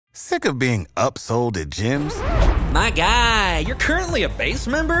Sick of being upsold at gyms? My guy, you're currently a base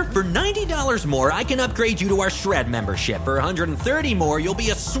member? For $90 more, I can upgrade you to our Shred membership. For $130 more, you'll be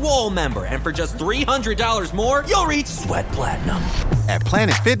a Swole member. And for just $300 more, you'll reach Sweat Platinum. At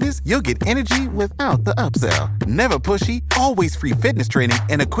Planet Fitness, you'll get energy without the upsell. Never pushy, always free fitness training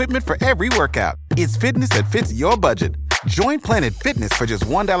and equipment for every workout. It's fitness that fits your budget. Join Planet Fitness for just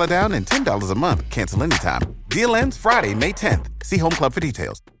 $1 down and $10 a month. Cancel anytime. Deal ends Friday, May 10th. See Home Club for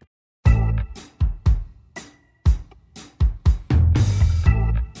details.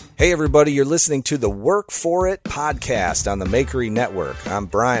 Hey everybody, you're listening to the Work For It podcast on the Makery Network. I'm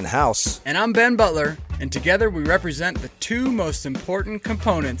Brian House. And I'm Ben Butler, and together we represent the two most important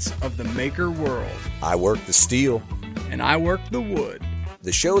components of the maker world. I work the steel. And I work the wood.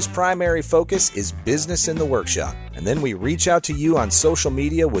 The show's primary focus is business in the workshop, and then we reach out to you on social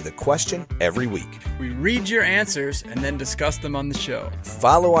media with a question every week. We read your answers and then discuss them on the show.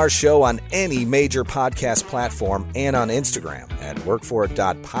 Follow our show on any major podcast platform and on Instagram at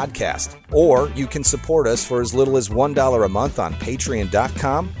workforit.podcast. Or you can support us for as little as $1 a month on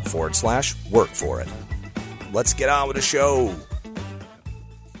patreon.com/workforit. Let's get on with the show.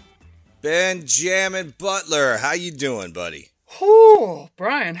 Benjamin Butler, how you doing, buddy? Oh,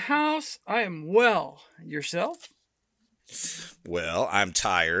 Brian House, I am well. Yourself? Well, I'm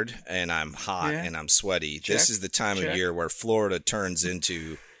tired and I'm hot and I'm sweaty. Check, this is the time of year where Florida turns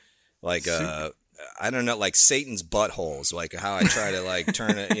into like I don't know, like Satan's buttholes, like how I try to like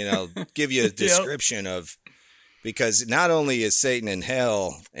turn it, give you a description of, because not only is Satan in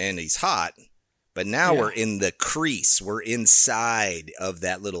hell and he's hot, but now we're in the crease. We're inside of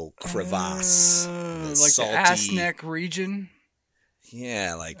that little crevasse. Like salty, the ass neck region.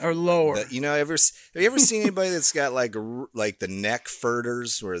 Yeah, like or lower. Have you ever seen anybody that's got like the neck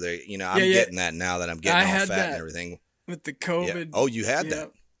furters where they, I'm getting that now that I'm getting all fat and everything with the COVID. Yeah. Oh, you had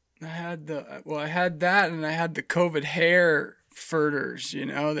that. I had that, and I had the COVID hair furters,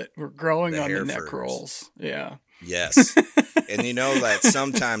 that were growing on the neck rolls. Yeah. Yes. And that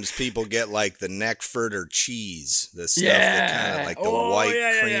sometimes people get like the neck furter cheese, the stuff that kind of like the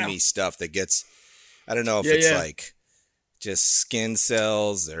white creamy stuff that gets, I don't know if it's like just skin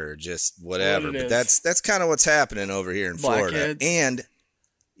cells or just whatever, but that's kind of what's happening over here in Florida. Blackheads. And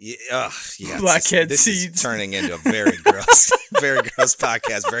blackhead this seeds is turning into a very gross, very gross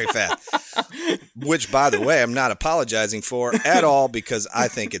podcast very fast. Which, by the way, I'm not apologizing for at all because I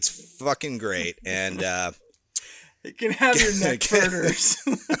think it's fucking great. And you can have your neck furters.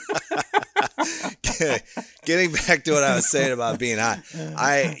 Getting back to what I was saying about being hot,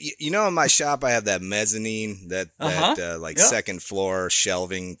 in my shop I have that mezzanine, that second floor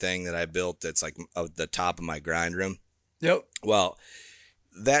shelving thing that I built. That's like the top of my grind room. Yep. Well,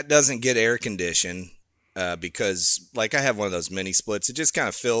 that doesn't get air conditioned because like I have one of those mini splits. It just kind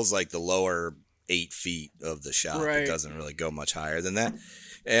of fills like the lower 8 feet of the shop. Right. It doesn't really go much higher than that.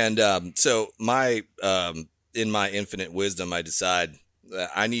 And so in my infinite wisdom, I decide that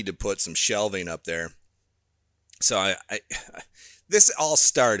I need to put some shelving up there. So I this all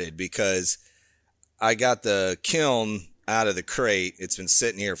started because I got the kiln out of the crate. It's been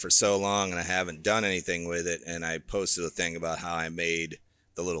sitting here for so long and I haven't done anything with it. And I posted a thing about how I made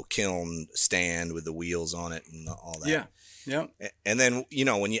the little kiln stand with the wheels on it and all that. Yeah. Yeah. And then,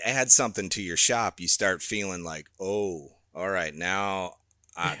 when you add something to your shop, you start feeling like, oh, all right, now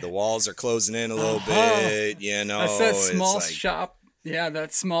the walls are closing in a little bit, That's that small shop. Yeah,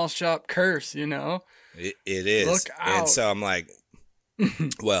 that small shop curse, It is. Look out. And so I'm like,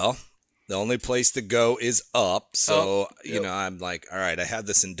 well, the only place to go is up. So, I'm like, all right, I have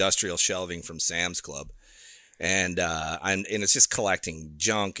this industrial shelving from Sam's Club. And it's just collecting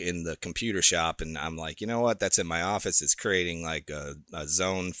junk in the computer shop. And I'm like, you know what? That's in my office. It's creating like a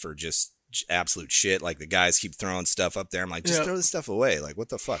zone for just absolute shit. Like the guys keep throwing stuff up there. I'm like, just throw this stuff away. Like, what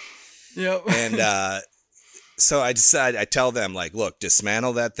the fuck? Yep. And so I tell them like, look,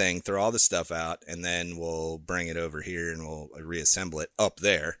 dismantle that thing, throw all the stuff out, and then we'll bring it over here and we'll reassemble it up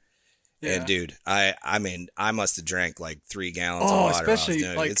there. Yeah. And dude, I mean, I must have drank like 3 gallons of water. Especially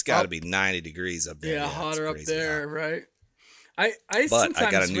like it's got to be 90 degrees up there. Yeah, hotter up there, hot. Right? But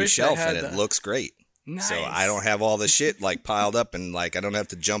I got a new shelf and it looks great. Nice. So I don't have all the shit like piled up and like I don't have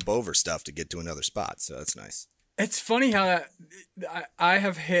to jump over stuff to get to another spot. So that's nice. It's funny how I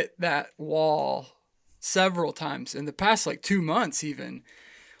have hit that wall several times in the past like 2 months even,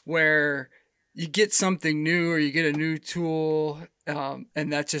 where you get something new or you get a new tool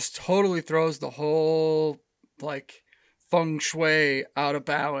and that just totally throws the whole like feng shui out of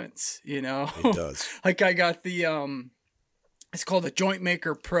balance, It does. Like I got the it's called the Joint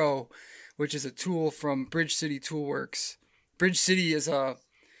Maker Pro, which is a tool from Bridge City Toolworks. Bridge City is a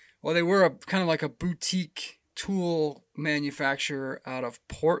Well, they were a kind of like a boutique tool manufacturer out of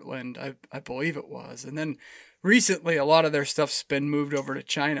Portland, I believe it was. And then recently, a lot of their stuff's been moved over to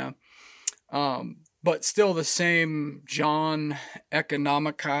China. But still the same John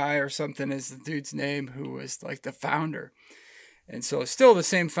Economici or something is the dude's name, who was like the founder. And so it's still the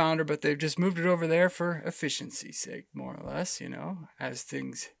same founder, but they've just moved it over there for efficiency's sake, more or less, as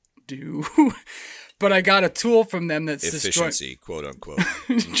things do. But I got a tool from them that's efficiency, quote unquote.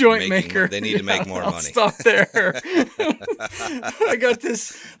 Joint maker. They need to make more money. Stop there. I got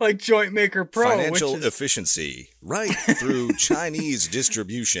this like Joint Maker Pro. Financial efficiency, right through Chinese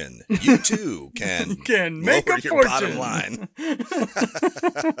distribution. You too can make lower a your fortune. bottom line.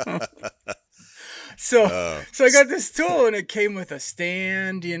 So I got this tool, and it came with a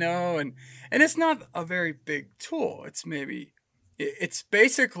stand, and it's not a very big tool. It's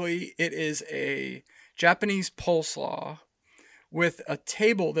basically a Japanese pole saw with a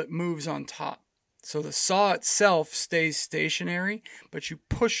table that moves on top. So the saw itself stays stationary, but you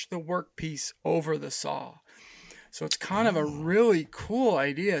push the workpiece over the saw. So it's kind of a really cool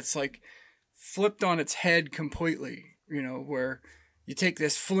idea. It's like flipped on its head completely, where you take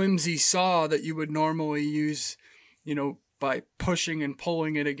this flimsy saw that you would normally use, by pushing and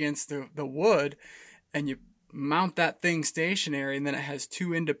pulling it against the wood, and you mount that thing stationary, and then it has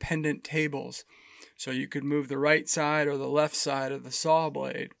two independent tables. So you could move the right side or the left side of the saw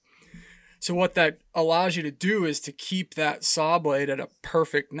blade. So what that allows you to do is to keep that saw blade at a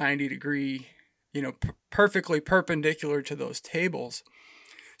perfect 90 degree, perfectly perpendicular to those tables.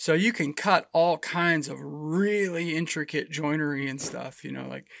 So you can cut all kinds of really intricate joinery and stuff,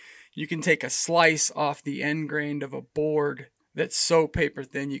 like you can take a slice off the end grain of a board that's so paper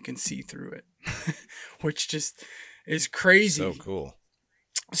thin you can see through it, which just is crazy. So cool.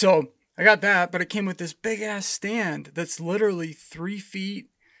 So I got that, but it came with this big ass stand that's literally 3 feet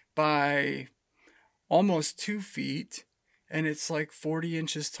by almost 2 feet. And it's like 40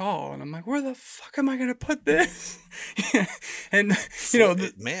 inches tall. And I'm like, where the fuck am I going to put this? And,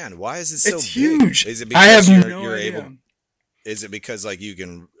 man, why is it so it's big? Huge. Is it because I have you're able? Is it because like you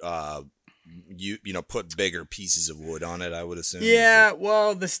can, put bigger pieces of wood on it, I would assume? Yeah,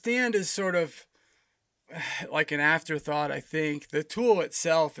 well, the stand is sort of like an afterthought, I think. The tool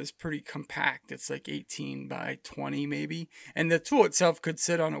itself is pretty compact. It's like 18 by 20 maybe. And the tool itself could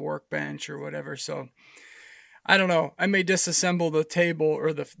sit on a workbench or whatever. So I don't know. I may disassemble the table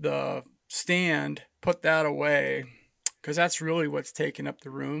or the stand, put that away, because that's really what's taking up the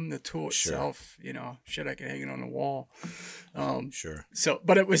room. The tool itself, shit, I can hang it on the wall. Sure. So,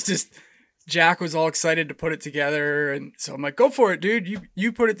 but it was just, Jack was all excited to put it together, and so I'm like, go for it, dude.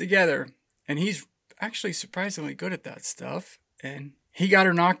 You put it together. And he's actually surprisingly good at that stuff. And he got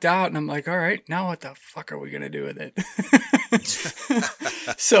her knocked out, and I'm like, all right, now what the fuck are we gonna do with it?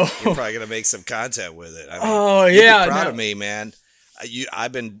 So you're probably gonna make some content with it. You'd be proud of me, man.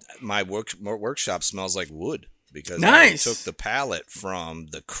 My workshop smells like wood because I took the pallet from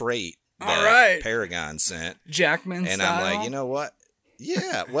the crate that Paragon sent, Jackman and style. I'm like, you know what?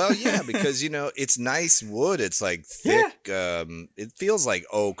 Yeah, well, yeah, because it's nice wood. It's like thick. Yeah. It feels like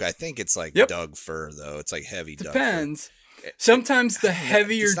oak. I think it's like Doug fir though. It's like heavy. Depends. Doug fir. Sometimes the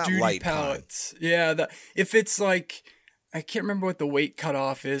heavier duty pallets. Pine. Yeah, if it's like, I can't remember what the weight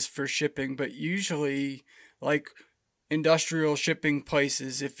cutoff is for shipping, but usually like industrial shipping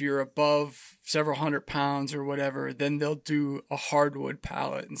places, if you're above several 100 pounds or whatever, then they'll do a hardwood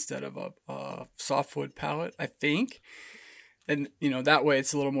pallet instead of a softwood pallet, I think. And, that way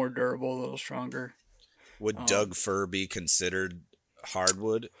it's a little more durable, a little stronger. Would Doug fir be considered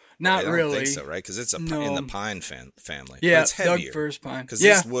hardwood? Not really. I don't think so, right? Because it's in the pine family. Yeah, but it's heavier. Doug fir's pine. Because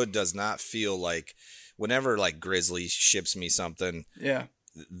this wood does not feel like, whenever like Grizzly ships me something,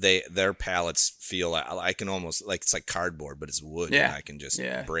 their pallets feel like, I can almost, like it's like cardboard, but it's wood, and I can just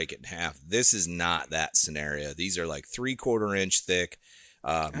break it in half. This is not that scenario. These are like 3/4 inch thick.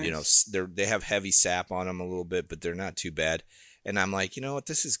 Nice. They have heavy sap on them a little bit, but they're not too bad. And I'm like, you know what?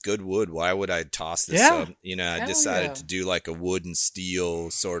 This is good wood. Why would I toss this up? I decided to do like a wood and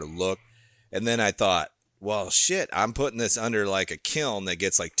steel sort of look. And then I thought, well, shit, I'm putting this under like a kiln that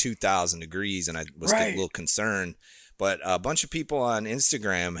gets like 2,000 degrees. And I was getting a little concerned. But a bunch of people on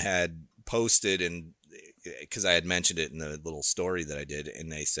Instagram had posted, and because I had mentioned it in the little story that I did,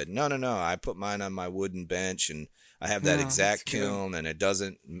 and they said, no, I put mine on my wooden bench, and I have that exact kiln, and it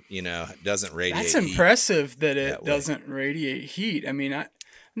doesn't radiate That's heat impressive that it doesn't radiate heat. I mean, I'm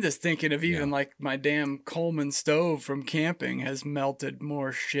just thinking of even like my damn Coleman stove from camping has melted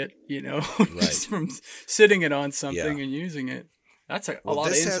more shit, just from sitting it on something and using it. That's a lot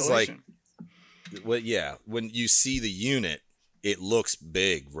of insulation. when you see the unit, it looks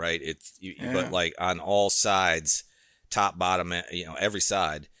big, right? But like on all sides, top, bottom, every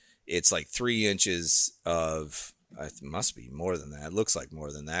side, it's like 3 inches of. It must be more than that. It looks like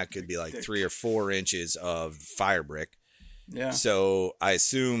more than that. Could be like 3 or 4 inches of fire brick. Yeah. So I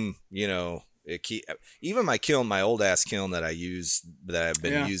assume, even my kiln, my old ass kiln that I've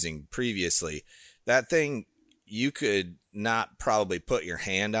been using previously, that thing, you could not probably put your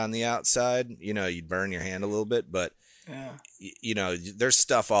hand on the outside. You'd burn your hand a little bit, but there's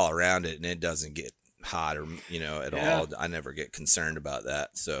stuff all around it and it doesn't get hot or at all. I never get concerned about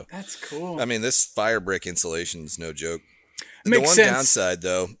that. So that's cool. I mean, this fire brick insulation is no joke. Makes the one sense. downside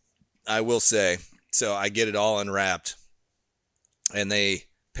though, I will say, so I get it all unwrapped and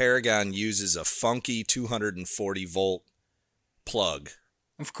Paragon uses a funky 240 volt plug.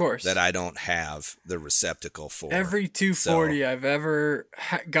 Of course. That I don't have the receptacle for. Every 240 I've ever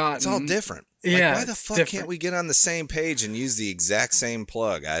gotten. It's all different. Why the fuck can't we get on the same page and use the exact same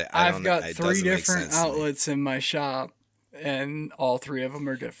plug? I've got 3 different outlets in my shop, and all 3 of them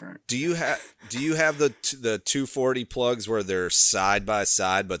are different. Do you have the 240 plugs where they're side by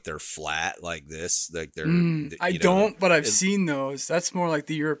side but they're flat like this? Like they're. I don't, but I've seen those. That's more like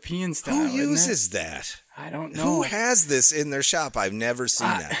the European style. Who uses that? I don't know. Who has this in their shop? I've never seen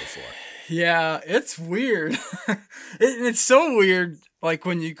that before. Yeah, it's weird. It's so weird, like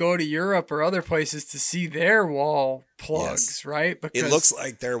when you go to Europe or other places to see their wall plugs, right? Because it looks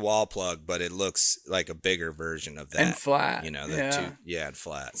like their wall plug, but it looks like a bigger version of that. And flat. And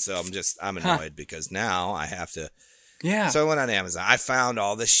flat. So I'm annoyed because now I have to. Yeah. So I went on Amazon. I found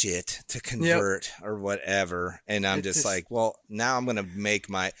all the shit to convert or whatever. And I'm just like, well, now I'm going to make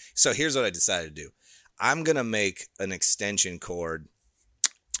so here's what I decided to do. I'm going to make an extension cord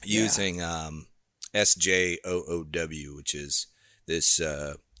using SJOOW, which is this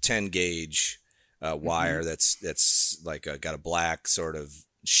 10 gauge wire that's like got a black sort of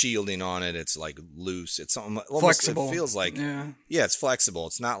shielding on it. It's like loose. It's almost flexible. It feels like it's flexible.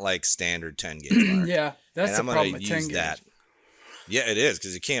 It's not like standard 10 gauge wire. Yeah, that's the problem with 10 gauge. That. Yeah, it is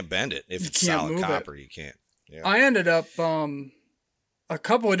because you can't bend it. If it's solid copper, you can't. Yeah. I ended up a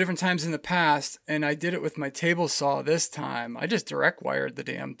couple of different times in the past, and I did it with my table saw this time. I just direct wired the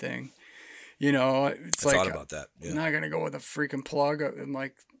damn thing. It's I thought about that. Yeah. I'm not going to go with a freaking plug. I'm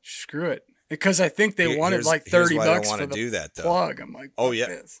like, screw it. Because I think they wanted like $30 for the plug. I'm like, oh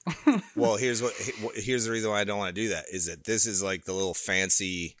yeah. Well, here's the reason why I don't want to do that is that this is like the little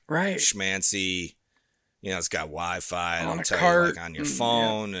fancy, schmancy, it's got Wi-Fi on on your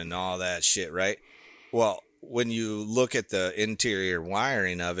phone and all that shit, right? Well, when you look at the interior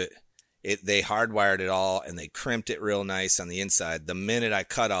wiring of it, they hardwired it all and they crimped it real nice on the inside. The minute I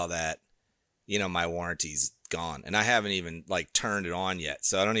cut all that, my warranty's gone, and I haven't even like turned it on yet,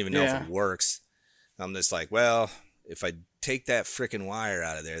 so I don't even know if it works. I'm just like, well, if I take that freaking wire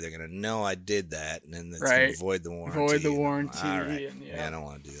out of there, they're gonna know I did that, and then it's gonna void the warranty. Void the warranty. All right. I don't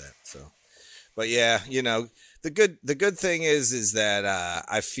want to do that. So, but yeah, the good thing is that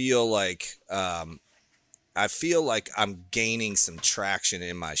I feel like I'm gaining some traction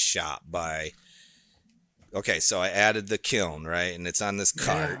in my shop by. Okay, so I added the kiln, right? And it's on this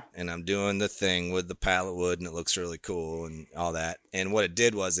cart, and I'm doing the thing with the pallet wood, and it looks really cool and all that. And what it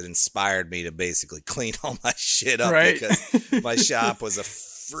did was it inspired me to basically clean all my shit up because my shop was a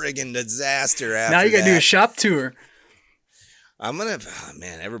friggin' disaster after that. Now you got to do a shop tour. I'm going to,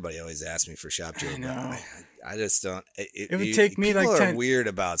 everybody always asks me for shop tour. I know. I just don't. It would take me people like 10. Are weird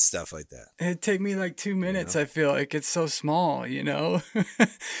about stuff like that. It'd take me like 2 minutes. I feel like it's so small,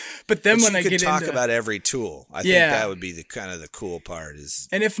 But then when I get into talk about every tool, I think that would be the kind of the cool part is.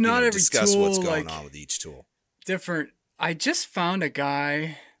 And if not every discuss tool, what's going on with each tool. Different. I just found a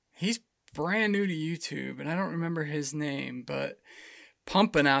guy. He's brand new to YouTube, and I don't remember his name, but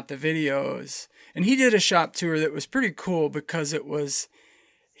pumping out the videos. And he did a shop tour that was pretty cool because it was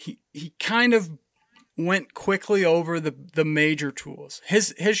he kind of went quickly over the major tools.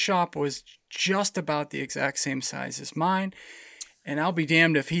 His shop was just about the exact same size as mine, and I'll be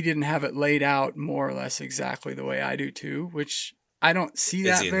damned if he didn't have it laid out more or less exactly the way I do too, which I don't see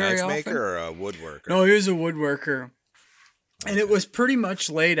that very often. Is he a knife maker or a woodworker? No, he was a woodworker. And it was pretty much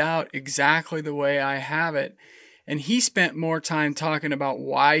laid out exactly the way I have it. And he spent more time talking about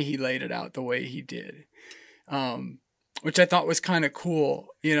why he laid it out the way he did, which I thought was kind of cool,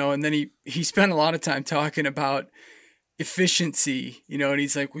 And then he spent a lot of time talking about efficiency, and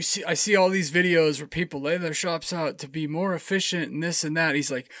he's like, I see all these videos where people lay their shops out to be more efficient and this and that.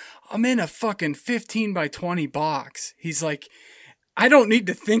 He's like, I'm in a fucking 15 by 20 box. He's like, I don't need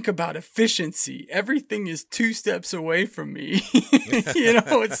to think about efficiency. Everything is 2 steps away from me.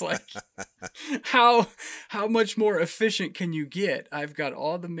 It's like, how much more efficient can you get? I've got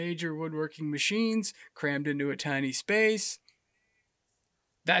all the major woodworking machines crammed into a tiny space.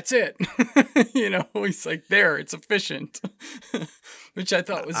 That's it. He's like, there, it's efficient, which I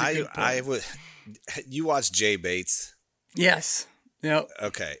thought was a good point. You watch Jay Bates? Yes. Yep.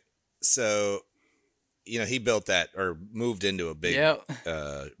 Okay. So, he built that or moved into a big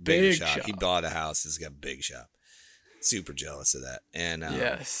shop. He bought a house. He's got a big shop. Super jealous of that. And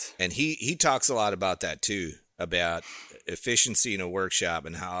yes. And he talks a lot about that too, about efficiency in a workshop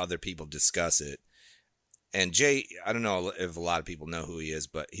and how other people discuss it. And Jay, I don't know if a lot of people know who he is,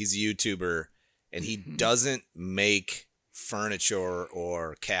 but he's a YouTuber, and he doesn't make furniture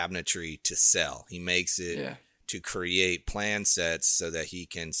or cabinetry to sell. He makes it to create plan sets so that he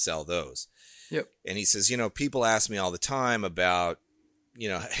can sell those. Yep. And he says, people ask me all the time about,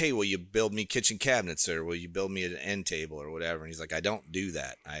 hey, will you build me kitchen cabinets, or will you build me an end table or whatever? And he's like, I don't do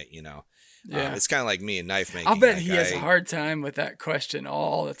that. It's kind of like me in knife making. I'll bet he has a hard time with that question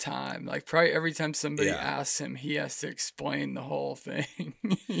all the time. Like probably every time somebody asks him, he has to explain the whole thing,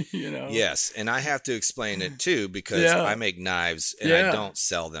 Yes. And I have to explain it too, because I make knives and I don't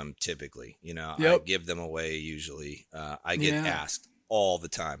sell them typically. I give them away usually. I get asked all the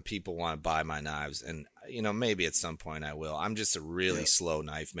time. People want to buy my knives, and maybe at some point I will. I'm just a really slow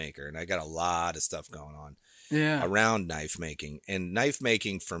knife maker, and I got a lot of stuff going on around knife making. And knife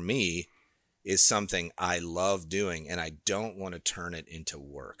making for me is something I love doing, and I don't want to turn it into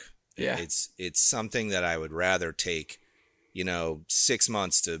work. Yeah. It's something that I would rather take, 6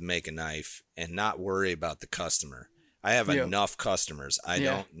 months to make a knife and not worry about the customer. I have enough customers. I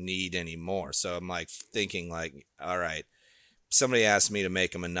don't need any more. So I'm like thinking like, all right, somebody asked me to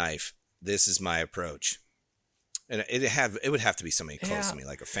make them a knife. This is my approach. And it would have to be somebody close to me,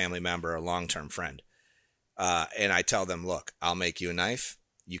 like a family member or a long-term friend. And I tell them, look, I'll make you a knife.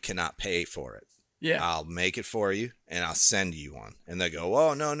 You cannot pay for it. Yeah. I'll make it for you, and I'll send you one. And they go,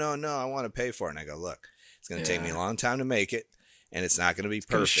 oh, no, I want to pay for it. And I go, look, it's going to take me a long time to make it, and it's not going to be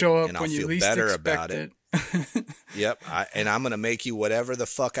perfect. Show up and I'll when you feel least better expect about it. Yep. And I'm going to make you whatever the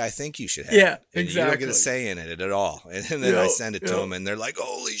fuck I think you should have. Yeah, and exactly. You don't get a say in it at all. And then I send it to them, and they're like,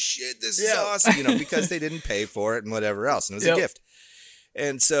 holy shit, this is awesome. Because they didn't pay for it and whatever else. And it was a gift.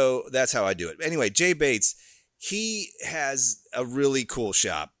 And so that's how I do it. Anyway, Jay Bates, he has a really cool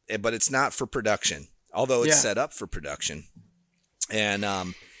shop, but it's not for production, although it's set up for production. And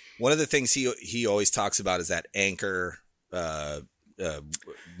one of the things he always talks about is that anchor,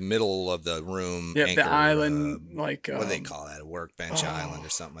 middle of the room. Yeah, anchor, the island, what do they call that? A workbench island or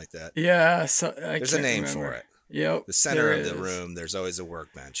something like that. Yeah, there's a name for it. Yep. The center of the room, there's always a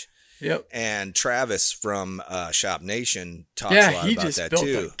workbench. Yep. And Travis from Shop Nation talks a lot about that too. Yeah, he just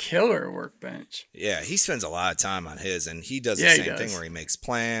built a killer workbench. Yeah, he spends a lot of time on his, and he does the same thing where he makes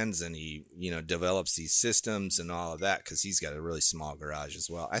plans and he, develops these systems and all of that, because he's got a really small garage as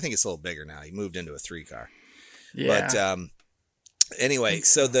well. I think it's a little bigger now. He moved into a 3-car. Yeah. But anyway,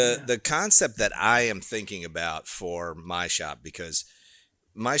 so the concept that I am thinking about for my shop, because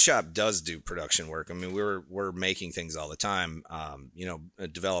my shop does do production work. I mean, we're making things all the time,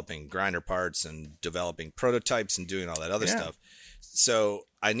 developing grinder parts and developing prototypes and doing all that other stuff. So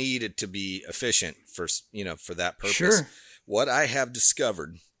I need it to be efficient for that purpose. Sure. What I have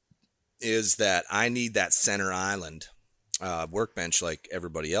discovered is that I need that center island workbench like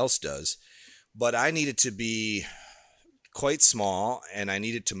everybody else does, but I need it to be quite small, and I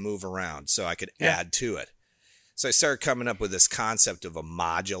need it to move around so I could add to it. So I started coming up with this concept of a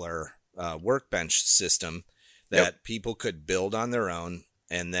modular workbench system that people could build on their own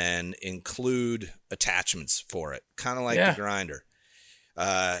and then include attachments for it, kind of like the grinder.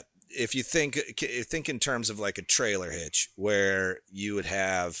 If you think in terms of like a trailer hitch, where you would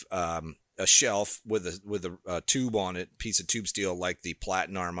have a shelf with a tube on it, piece of tube steel like the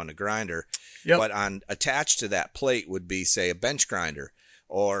platen arm on a grinder, but attached to that plate would be, say, a bench grinder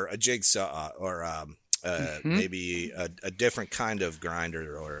or a jigsaw or maybe a different kind of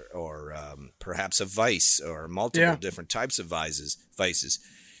grinder or perhaps a vise or multiple different types of vices.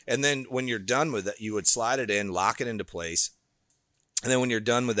 And then when you're done with it, you would slide it in, lock it into place. And then when you're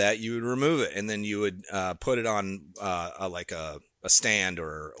done with that, you would remove it, and then you would put it on like a stand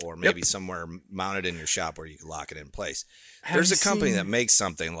or maybe somewhere mounted in your shop where you can lock it in place. There's a company that makes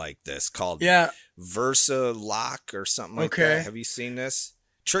something like this called Versa Lock or something like that. Have you seen this?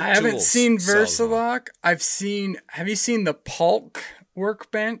 I haven't seen Versalock. Have you seen the Paulk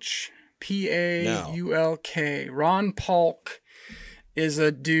workbench? Paulk. Ron Paulk is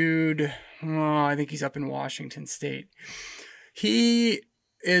a dude. I think he's up in Washington State. He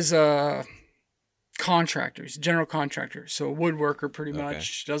is a contractor. He's a general contractor. So a woodworker pretty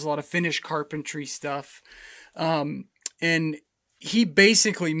much. Does a lot of finished carpentry stuff. And he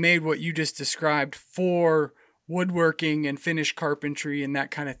basically made what you just described for woodworking and finished carpentry and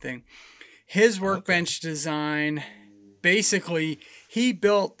that kind of thing. His workbench design, basically, he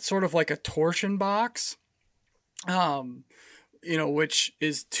built sort of like a torsion box, which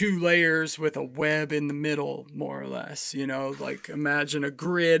is 2 layers with a web in the middle, more or less. Like imagine a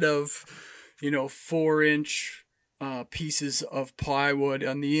grid of, 4-inch pieces of plywood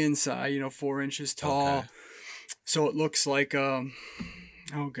on the inside, 4 inches tall. Okay. So it looks like, I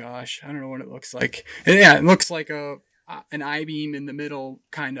don't know what it looks like. And yeah, it looks like an I-beam in the middle,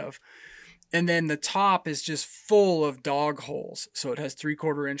 kind of. And then the top is just full of dog holes. So it has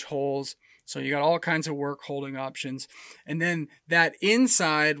 3/4-inch holes. So you got all kinds of work holding options. And then that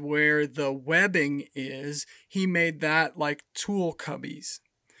inside where the webbing is, he made that like tool cubbies.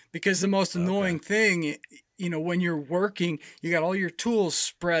 Because the most annoying thing, when you're working, you got all your tools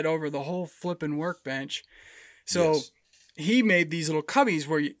spread over the whole flipping workbench. So he made these little cubbies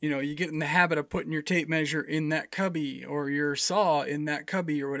where, you get in the habit of putting your tape measure in that cubby or your saw in that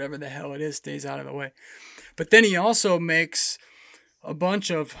cubby or whatever the hell it is, stays out of the way. But then he also makes a bunch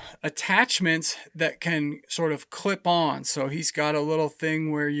of attachments that can sort of clip on. So he's got a little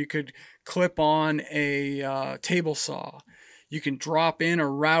thing where you could clip on a table saw. You can drop in a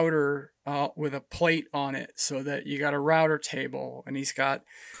router with a plate on it so that you got a router table, and he's got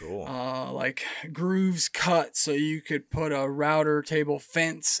like grooves cut so you could put a router table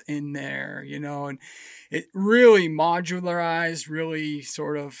fence in there, and it really modularized, really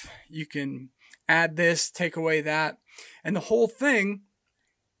sort of, you can add this, take away that. And the whole thing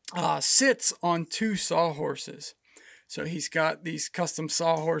sits on 2 sawhorses. So he's got these custom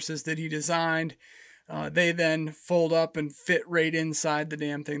sawhorses that he designed. They then fold up and fit right inside the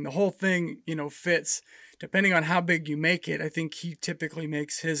damn thing. The whole thing, fits, depending on how big you make it. I think he typically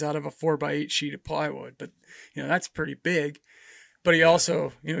makes his out of a 4x8 sheet of plywood, but that's pretty big. But he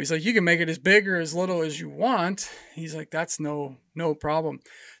also, he's like, you can make it as big or as little as you want. He's like, that's no problem.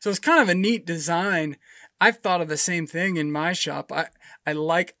 So it's kind of a neat design. I've thought of the same thing in my shop. I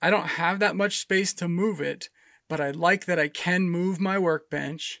don't have that much space to move it, but I like that I can move my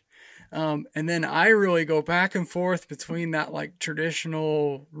workbench. And then I really go back and forth between that like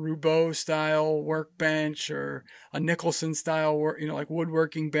traditional Roubeau style workbench or a Nicholson style like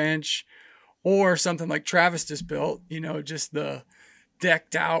woodworking bench, or something like Travis just built, just the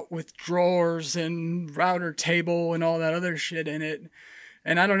decked out with drawers and router table and all that other shit in it.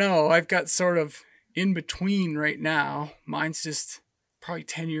 And I don't know, I've got sort of in between right now. Mine's just probably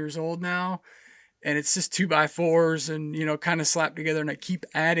 10 years old now. And it's just 2x4s and, kind of slapped together, and I keep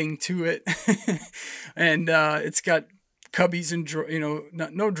adding to it. And it's got cubbies and,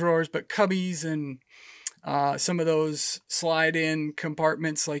 no drawers, but cubbies and some of those slide-in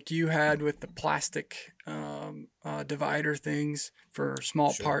compartments like you had with the plastic divider things for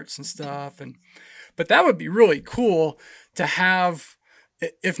small parts and stuff. But that would be really cool to have,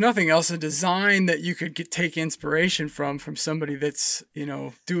 if nothing else, a design that you could take inspiration from somebody that's,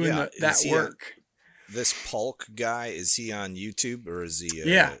 doing that work. This Polk guy, is he on YouTube or is he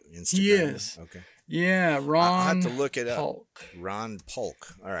Instagram? He is. Okay. Yeah, Ron I'll have to look it up. Polk. Ron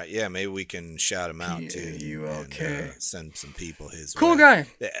Polk. All right, yeah, maybe we can shout him out too. Okay. And send some people his cool way.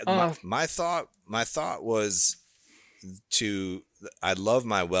 Guy. My thought was I love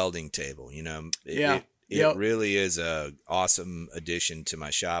my welding table. It really is a awesome addition to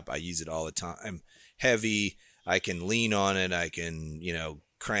my shop. I use it all the time. I'm heavy. I can lean on it. I can,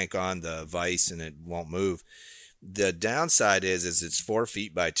 crank on the vise and it won't move. The downside is it's 4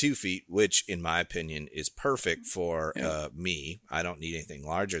 feet by 2 feet, which in my opinion is perfect for me. I don't need anything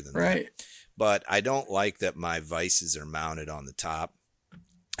larger than that. But I don't like that my vices are mounted on the top,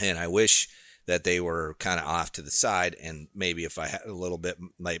 and I wish that they were kind of off to the side. And maybe if I had a little bit,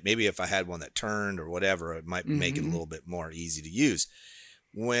 like maybe if I had one that turned or whatever, it might make it a little bit more easy to use.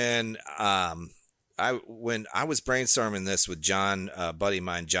 When I was brainstorming this with John, a buddy of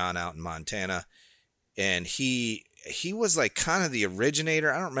mine, John, out in Montana, and he was like kind of the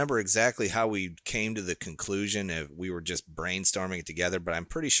originator. I don't remember exactly how we came to the conclusion if we were just brainstorming it together, but I'm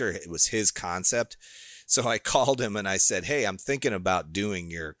pretty sure it was his concept. So I called him and I said, hey, I'm thinking about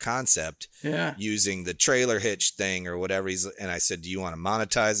doing your concept using the trailer hitch thing or whatever. And I said, do you want to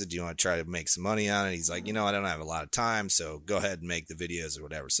monetize it? Do you want to try to make some money on it? He's like, I don't have a lot of time, so go ahead and make the videos or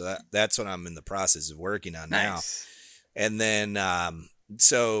whatever. So that's what I'm in the process of working on now. And then,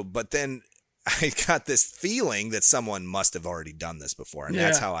 but then I got this feeling that someone must have already done this before. And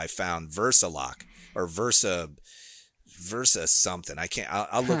that's how I found VersaLock or Versa something.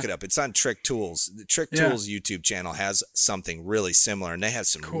 I'll look it up. It's on Trick Tools. The Trick Tools YouTube channel has something really similar, and they have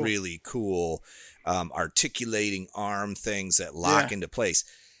some really cool articulating arm things that lock into place.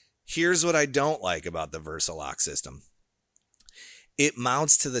 Here's what I don't like about the VersaLock system. It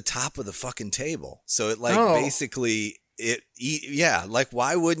mounts to the top of the fucking table. So it basically like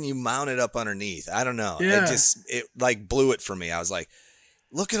why wouldn't you mount it up underneath? I don't know. Yeah. It like blew it for me. I was like,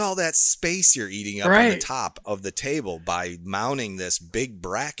 look at all that space you're eating up on the top of the table by mounting this big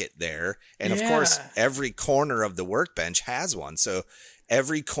bracket there. And of course, every corner of the workbench has one. So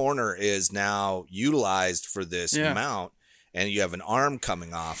every corner is now utilized for this mount, and you have an arm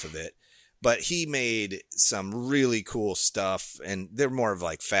coming off of it. But he made some really cool stuff, and they're more of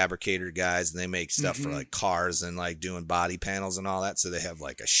like fabricator guys, and they make stuff for like cars and like doing body panels and all that. So they have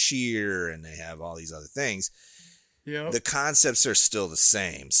like a shear and they have all these other things. Yep. The concepts are still the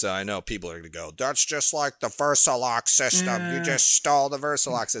same. So I know people are going to go, that's just like the VersaLock system. Yeah. You just stole the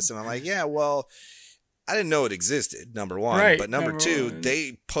VersaLock system. I'm like, yeah, well, I didn't know it existed, number one. Right, but number two,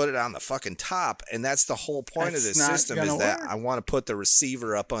 they put it on the fucking top. And that's the whole point of this system is that I want to put the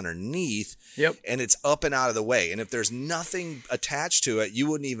receiver up underneath. Yep. And it's up and out of the way. And if there's nothing attached to it, you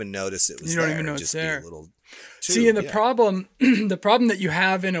wouldn't even notice it was there. You don't even know it's there. Be a little tube. See, and the problem that you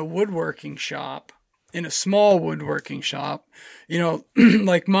have in a woodworking shop, in a small woodworking shop,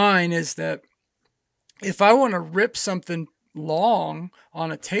 like mine, is that if I want to rip something long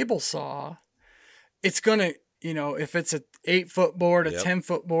on a table saw, it's going to, if it's a 8-foot board, a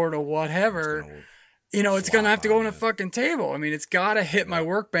 10-foot board, or whatever, it's going to have to go on a fucking table. I mean, it's got to hit my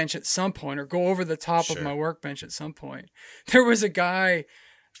workbench at some point or go over the top of my workbench at some point. There was a guy,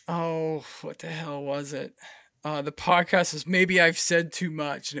 what the hell was it? The podcast was Maybe I've Said Too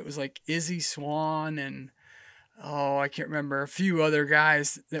Much, and it was like Izzy Swan and I can't remember, a few other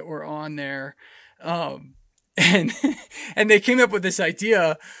guys that were on there, and they came up with this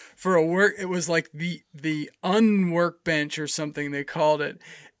idea for it was like the unworkbench or something they called it,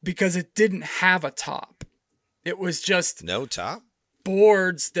 because it didn't have a top. It was just no top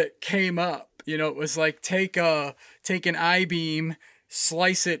boards that came up. It was like take an I-beam,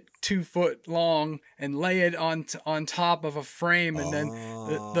 slice it 2 foot long, and lay it on top of a frame, and then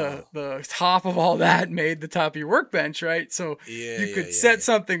the top of all that made the top of your workbench, right? So you could set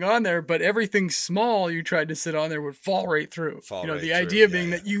something on there, but everything small you tried to sit on there would fall right through. The idea being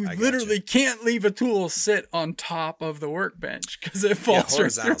that you literally can't leave a tool sit on top of the workbench because it falls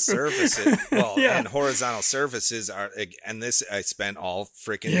horizontal right through. Surfaces. And horizontal surfaces are, and this I spent all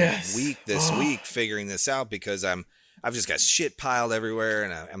freaking week this week figuring this out, because I've just got shit piled everywhere,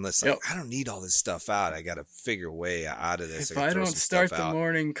 and I'm just like, I don't need all this stuff out. I got to figure a way out of this. If I don't start the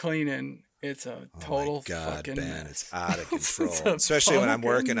morning cleaning, it's a total fucking Ben, mess. It's out of control. Especially when I'm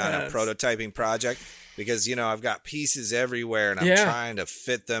working on a prototyping project, because, I've got pieces everywhere, and I'm trying to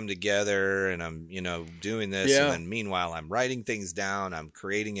fit them together, and I'm, doing this. And then meanwhile, I'm writing things down. I'm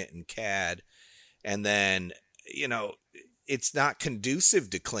creating it in CAD. And then, it's not conducive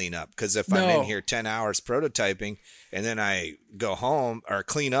to clean up, because if I'm in here 10 hours prototyping and then I go home or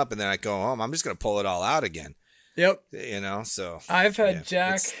clean up and then I go home, I'm just going to pull it all out again. Yep. So I've had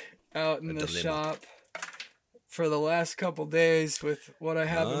Jack out in the shop for the last couple days with what I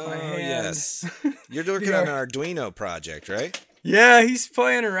have in my hand. Yes. You're working on an Arduino project, right? Yeah, he's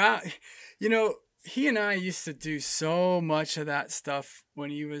playing around. He and I used to do so much of that stuff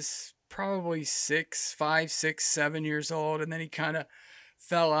when he was probably 5, 6, 7 years old, and then he kind of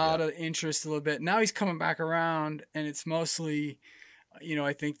fell out of interest a little bit. Now he's coming back around, and it's mostly,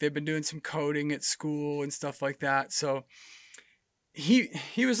 I think they've been doing some coding at school and stuff like that. So he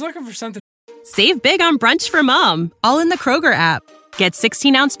was looking for something. Save big on brunch for mom, all in the Kroger app. Get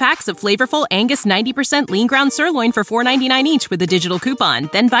 16-ounce packs of flavorful Angus 90% lean ground sirloin for $4.99 each with a digital coupon.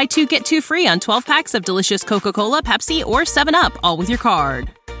 Then buy 2, get 2 free on 12 packs of delicious Coca-Cola, Pepsi, or 7-Up, all with your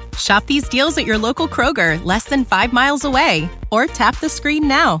card. Shop these deals at your local Kroger, less than 5 miles away. Or tap the screen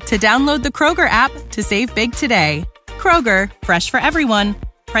now to download the Kroger app to save big today. Kroger, fresh for everyone.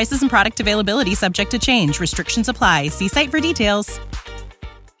 Prices and product availability subject to change. Restrictions apply. See site for details.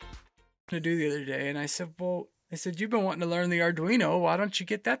 To do the other day, and I said, you've been wanting to learn the Arduino. Why don't you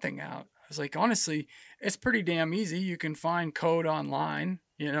get that thing out? I was like, honestly, it's pretty damn easy. You can find code online.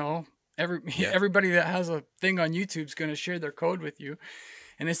 Everybody that has a thing on YouTube is going to share their code with you.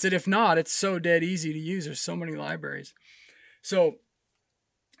 And I said, if not, it's so dead easy to use. There's so many libraries. So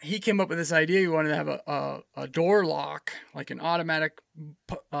he came up with this idea. He wanted to have a door lock, like an automatic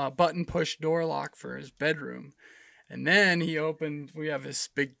button push door lock for his bedroom. And then we have this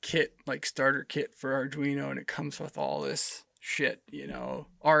big kit, like starter kit for Arduino, and it comes with all this shit,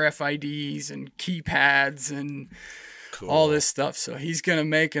 RFIDs and keypads and all this stuff. So he's going to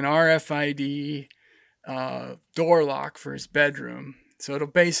make an RFID door lock for his bedroom. So it'll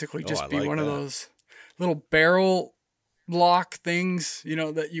basically just be one of those little barrel lock things,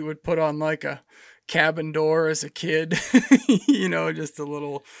 that you would put on like a cabin door as a kid, just a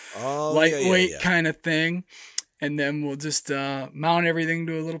little lightweight kind of thing. And then we'll just mount everything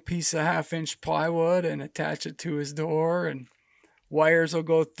to a little piece of 1/2-inch plywood and attach it to his door. And wires will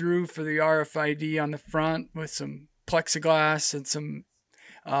go through for the RFID on the front with some plexiglass and some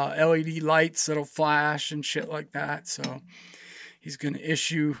LED lights that'll flash and shit like that. So he's going to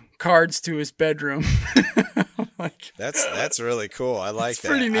issue cards to his bedroom. That's really cool. I like that.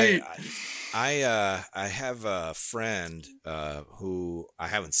 Pretty neat. I have a friend who I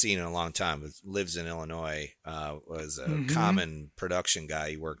haven't seen in a long time, but lives in Illinois. Was a common production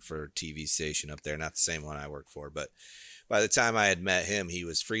guy. He worked for a TV station up there, not the same one I work for. But by the time I had met him, he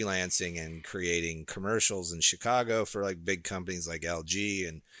was freelancing and creating commercials in Chicago for like big companies like LG.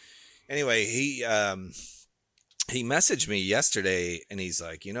 And anyway, he messaged me yesterday, and he's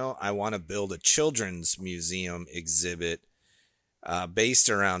like, I want to build a children's museum exhibit based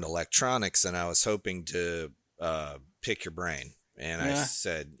around electronics, and I was hoping to pick your brain. And I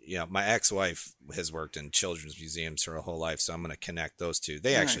said, my ex-wife has worked in children's museums her whole life, so I'm going to connect those two.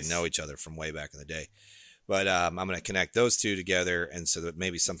 They actually know each other from way back in the day. But I'm going to connect those two together, and so that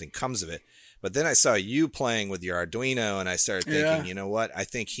maybe something comes of it. But then I saw you playing with your Arduino, and I started thinking, you know what? I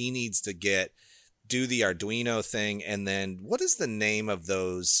think he needs to do the Arduino thing, and then what is the name of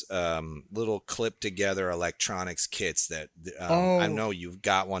those little clip together electronics kits that I know you've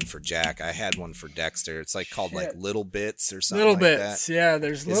got one for Jack. I had one for Dexter. It's like called like Little Bits or something. Little Bits, yeah.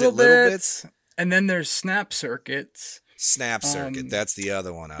 There's Little Bits, and then there's Snap Circuits. Snap Circuit, that's the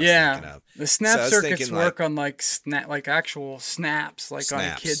other one I was thinking of. The Snap Circuits work on like actual snaps, like on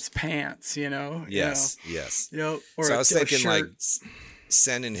a kid's pants, Yes. Yep. So I was thinking like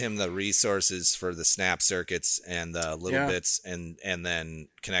sending him the resources for the Snap Circuits and the Little Bits, and then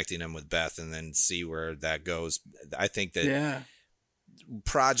connecting them with Beth, and then see where that goes. I think that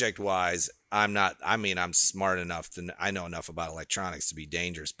project wise, I'm smart enough I know enough about electronics to be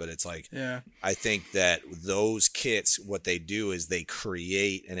dangerous, but it's like, I think that those kits, what they do is they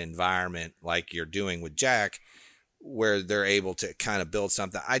create an environment like you're doing with Jack, where they're able to kind of build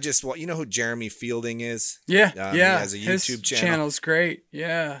something. I just want, who Jeremy Fielding is? Yeah. He has a YouTube channel. Channel's great.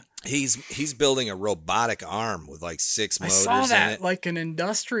 Yeah. He's building a robotic arm with like 6 motors in it. I saw that, in it. Like an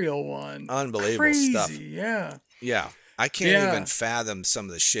industrial one. Unbelievable Crazy, stuff. Yeah. Yeah. I can't even fathom some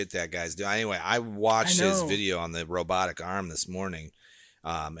of the shit that guy's doing. Anyway, I watched his video on the robotic arm this morning.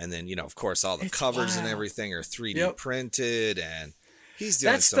 And then, of course, all the covers and everything are 3D printed, and he's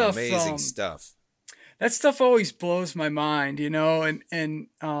doing some amazing stuff. That stuff always blows my mind, and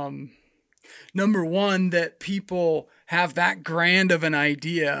number one, that people have that grand of an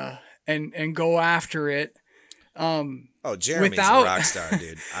idea and go after it. Jeremy's a rock star,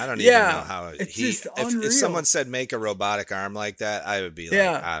 dude. I don't even know how if someone said make a robotic arm like that, I would be like,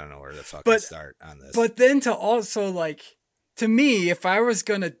 I don't know where to fucking start on this. But then to also to me, if I was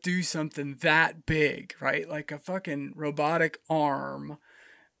going to do something that big, right? Like a fucking robotic arm,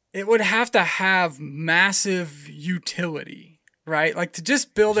 it would have to have massive utility, right? Like to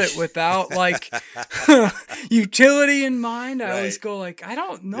just build it without utility in mind. I always go I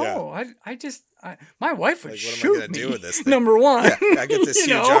don't know. My wife would shoot me. What am I going to do with this thing? Number one. I get this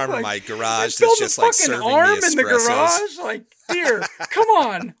huge arm in my garage that's just serving me espressos. In the garage, here, come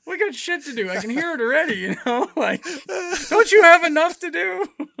on. We got shit to do. I can hear it already, don't you have enough to do?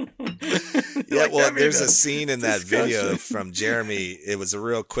 There's a scene in that video from Jeremy. It was a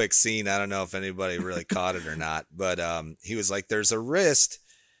real quick scene. I don't know if anybody really caught it or not, but he was like, there's a wrist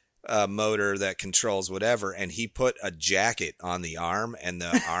motor that controls whatever, and he put a jacket on the arm, and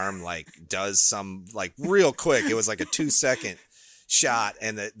the arm does some real quick. It was like a 2-second shot,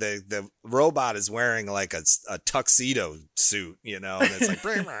 and the robot is wearing a tuxedo suit, and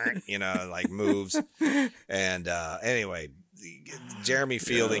it's moves. And anyway, Jeremy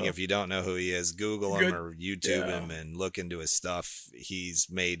Fielding, if you don't know who he is, Google him or YouTube him and look into his stuff. He's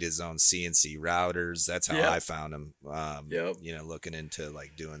made his own CNC routers. That's how I found him. Looking into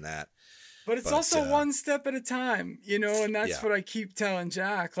doing that. But it's also one step at a time, and that's what I keep telling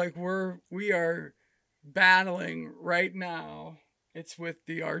Jack. We are battling right now. It's with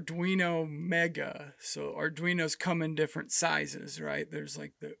the Arduino Mega. So Arduinos come in different sizes, right? There's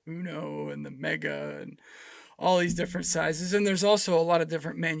the Uno and the Mega and all these different sizes, and there's also a lot of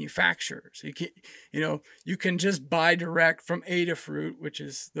different manufacturers. You can just buy direct from Adafruit, which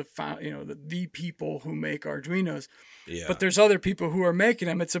is the people who make Arduinos. Yeah. But there's other people who are making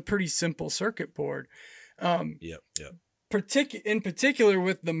them. It's a pretty simple circuit board. Yep. in particular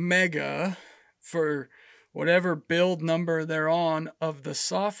with the Mega, for whatever build number they're on of the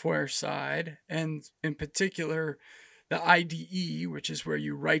software side, and in particular the IDE, which is where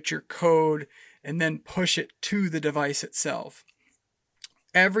you write your code and then push it to the device itself.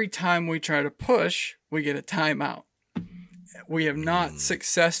 Every time we try to push, we get a timeout. We have not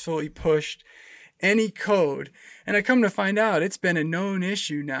successfully pushed any code. And I come to find out it's been a known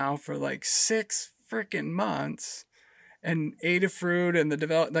issue now for like 6 freaking months. And Adafruit and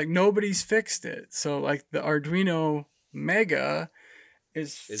the like nobody's fixed it. So like the Arduino Mega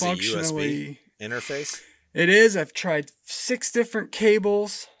is functionally a USB interface. It is. I've tried 6 different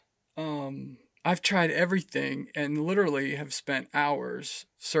cables. I've tried everything and literally have spent hours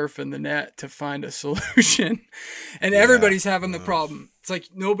surfing the net to find a solution. And everybody's having the problem. It's like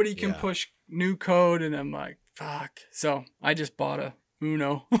nobody can push new code, and I'm like, fuck. So I just bought a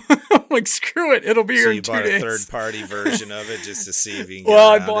Uno. I'm like, screw it. It'll be here in 2 days. So you bought a third-party version of it just to see if you can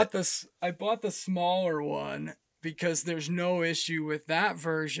Well, get around I bought the smaller one because there's no issue with that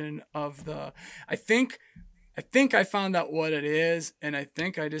version of the... I think I found out what it is, and I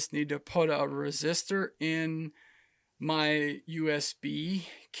think I just need to put a resistor in my USB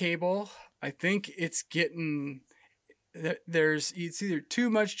cable. I think it's getting... It's either too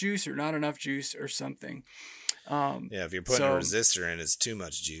much juice or not enough juice or something. If you're putting a resistor in, it's too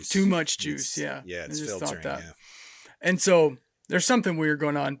much juice. Too much juice, yeah. Yeah, it's filtering, yeah. And so there's something weird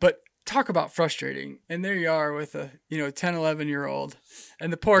going on, but talk about frustrating. And there you are with a 10, 11-year-old,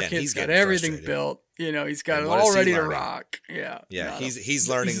 and the poor kid's got everything built. He's got it all ready to rock. Yeah, he's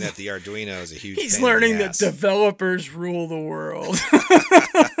learning that the Arduino is a huge He's pain learning in the that ass. Developers rule the world.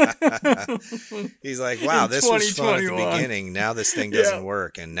 He's like, wow, this was fun at the beginning. Now this thing doesn't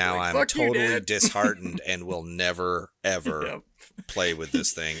work, and now I'm totally disheartened and will never, ever play with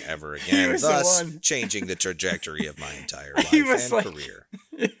this thing ever again, thus changing the trajectory of my entire life and career.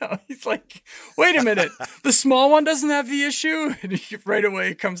 He's like, wait a minute, the small one doesn't have the issue? And right away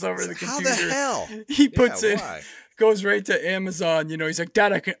it comes over to the computer. How the hell? He puts it, goes right to Amazon. He's like,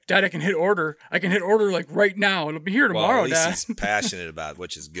 Dad, I can hit order. I can hit order like right now. It'll be here tomorrow, at least Dad. He's passionate about it,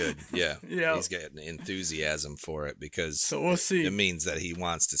 which is good. Yeah. He's getting enthusiasm for it because we'll see. It means that he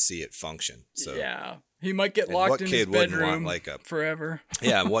wants to see it function. So he might get locked in his bedroom forever.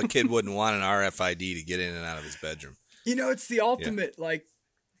 What kid wouldn't want an RFID to get in and out of his bedroom? It's the ultimate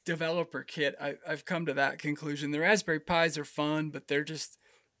developer kit. I've come to that conclusion. The Raspberry Pis are fun, but they're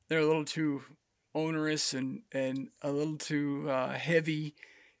a little too onerous and a little too heavy.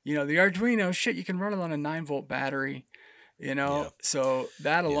 The Arduino, shit, you can run it on a 9-volt battery, so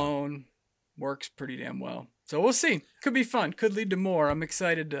that alone works pretty damn well. So we'll see. Could be fun. Could lead to more. I'm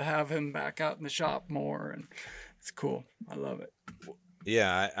excited to have him back out in the shop more, and it's cool. I love it.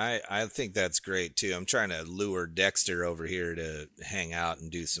 Yeah, I think that's great too. I'm trying to lure Dexter over here to hang out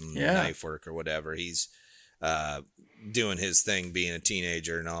and do some knife work or whatever. He's doing his thing, being a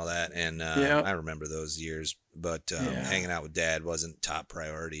teenager and all that. And I remember those years, but hanging out with Dad wasn't top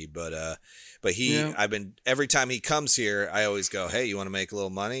priority. But every time he comes here, I always go, hey, you want to make a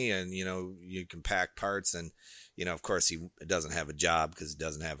little money? And, you can pack parts. And, of course, he doesn't have a job because he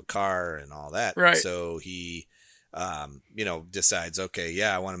doesn't have a car and all that. Right. So he... decides, okay,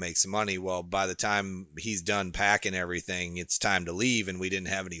 I want to make some money. Well, by the time he's done packing everything, it's time to leave, and we didn't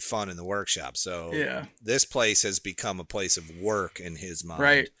have any fun in the workshop. So this place has become a place of work in his mind.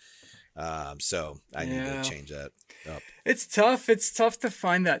 Right. So I need to change that up. It's tough. It's tough to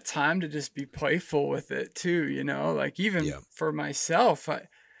find that time to just be playful with it too, like even for myself.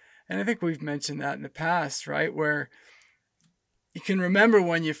 And I think we've mentioned that in the past, right? Where you can remember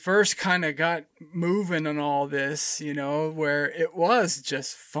when you first kind of got moving on all this, where it was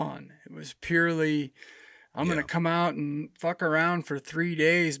just fun. It was purely, I'm going to come out and fuck around for 3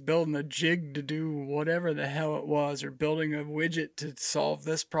 days building a jig to do whatever the hell it was, or building a widget to solve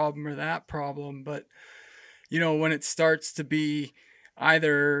this problem or that problem. But, when it starts to be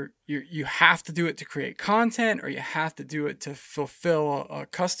either you have to do it to create content, or you have to do it to fulfill a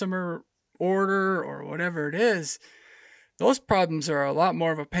customer order or whatever it is, those problems are a lot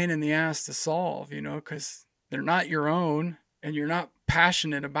more of a pain in the ass to solve, because they're not your own and you're not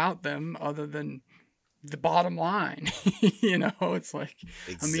passionate about them other than the bottom line. It's like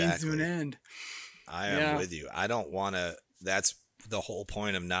a means to an end. I am with you. I don't want to, that's the whole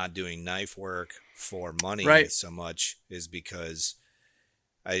point of not doing knife work for money so much, is because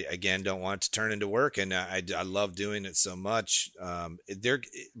I, again, don't want it to turn into work, and I love doing it so much.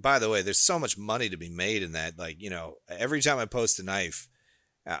 By the way, there's so much money to be made in that. Like, every time I post a knife,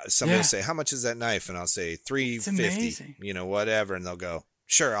 somebody will say, how much is that knife? And I'll say $350, whatever. And they'll go,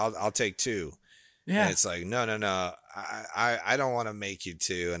 sure, I'll take 2. Yeah. And it's like, no. I don't want to make you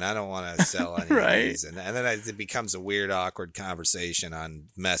two, and I don't want to sell any Right. of these. And then it becomes a weird, awkward conversation on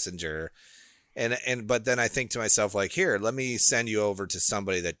Messenger. But then I think to myself, like, here, let me send you over to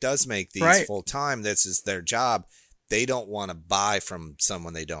somebody that does make these Right. full time. This is their job. They don't want to buy from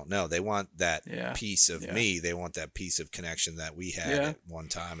someone they don't know. They want that piece of me. They want that piece of connection that we had at one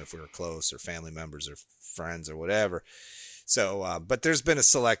time, if we were close, or family members or friends or whatever. So, but there's been a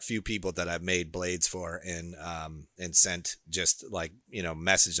select few people that I've made blades for and sent, just like,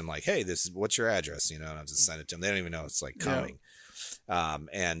 message them like, hey, what's your address? And I'll just send it to them. They don't even know it's like coming.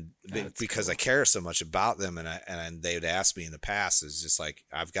 Because cool. I care so much about them, and they'd ask me in the past, is just like,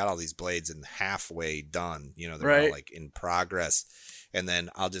 I've got all these blades and halfway done, they're all like in progress. And then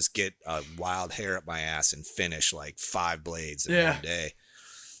I'll just get a wild hair up my ass and finish like 5 blades in one day.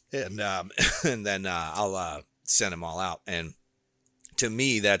 And, and then, I'll, send them all out. And to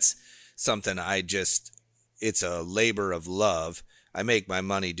me, that's something it's a labor of love. I make my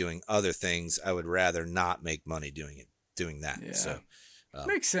money doing other things. I would rather not make money doing that. Yeah. So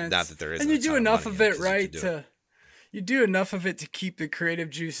makes sense. Not that there is, and you do enough of it, right? You do enough of it to keep the creative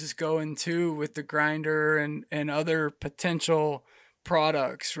juices going too, with the grinder and other potential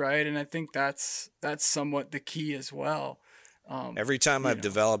products, right? And I think that's somewhat the key as well. Every time I've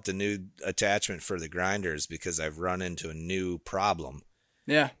developed a new attachment for the grinders, because I've run into a new problem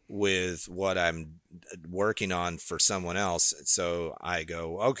with what I'm working on for someone else. So I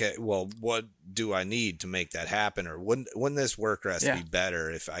go, okay, well, what do I need to make that happen? Or wouldn't this work recipe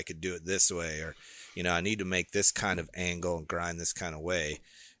better if I could do it this way? Or, I need to make this kind of angle and grind this kind of way.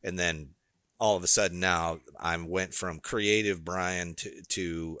 And then all of a sudden now I went from creative Brian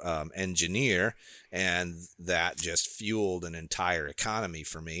to engineer, and that just fueled an entire economy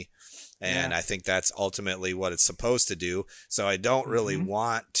for me. And I think that's ultimately what it's supposed to do. So I don't really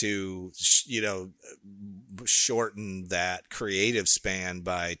want to, shorten that creative span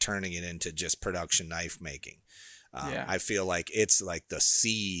by turning it into just production knife making. I feel like it's like the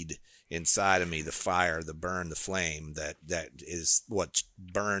seed inside of me, the fire, the burn, the flame, that is what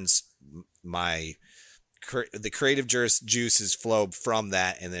burns the creative juices flow from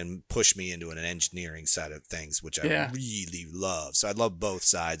that, and then push me into an engineering side of things, which I really love. So I love both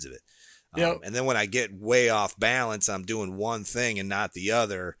sides of it. And then when I get way off balance, I'm doing one thing and not the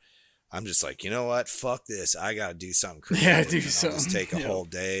other. I'm just like, you know what? Fuck this. I got to do something creative. Yeah, I'll just take a whole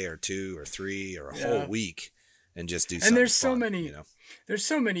day or 2 or 3 or a whole week and just do something. And there's fun, there's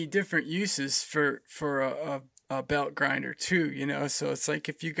so many different uses for a belt grinder too, so it's like,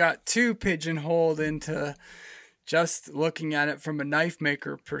 if you got too pigeonholed into just looking at it from a knife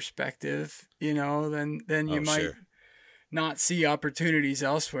maker perspective, then you might not see opportunities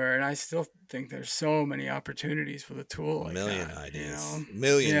elsewhere. And I still think there's so many opportunities with a tool like ideas,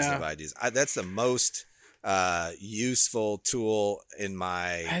 millions of ideas. That's the most useful tool in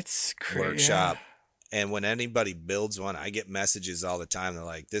my workshop. And when anybody builds one, I get messages all the time. They're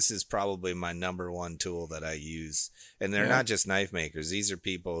like, this is probably my number one tool that I use. And they're not just knife makers. These are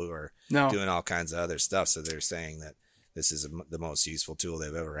people who are doing all kinds of other stuff. So they're saying that this is the most useful tool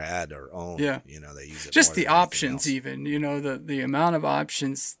they've ever had or owned. Yeah. They use it. Just the options even, the amount of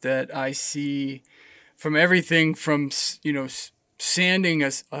options that I see, from everything from, sanding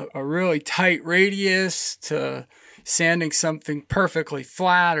a really tight radius to sanding something perfectly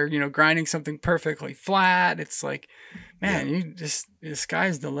flat, or grinding something perfectly flat. It's like, man, the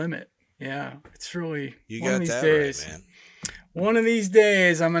sky's the limit. It's really one of these days, right, man. One of these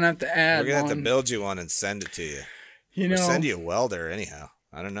days I'm gonna have to add. We're gonna have to build you one and send it to you. Or send you a welder anyhow.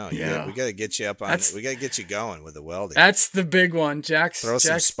 I don't know. We got to get you up on. We got to get you going with the welding. That's the big one. Throw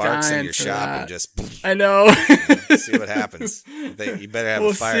some sparks in your shop and just. I know. See what happens. You better have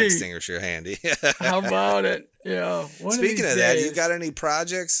a fire extinguisher handy. How about it? Yeah. Speaking of that, you got any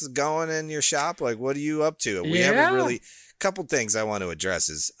projects going in your shop? Like, what are you up to? We haven't really. Couple things I want to address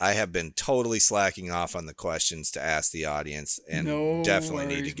is I have been totally slacking off on the questions to ask the audience, and definitely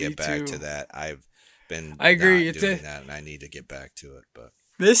need to get back to that. I agree. Not doing that, and I need to get back to it. But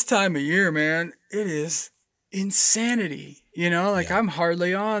this time of year, man, it is insanity. I'm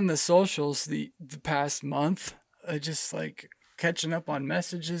hardly on the socials the past month. I just like catching up on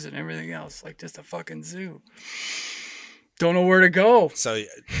messages and everything else, like just a fucking zoo. Don't know where to go. So are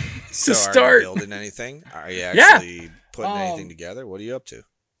you building anything? Are you actually putting anything together? What are you up to?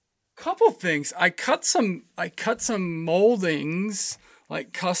 Couple things. I cut some moldings,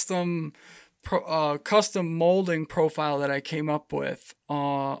 like custom molding profile that I came up with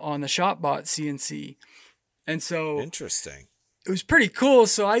on the ShopBot CNC. And so interesting. It was pretty cool.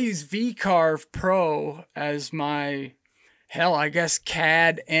 So I use VCarve Pro as my, I guess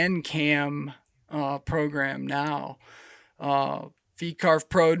CAD and CAM program now. VCarve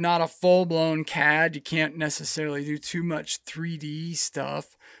Pro, not a full-blown CAD. You can't necessarily do too much 3D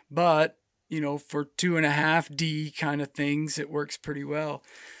stuff, but, for 2.5D kind of things, it works pretty well.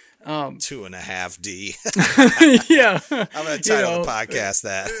 2.5D. Yeah. I'm going to title the podcast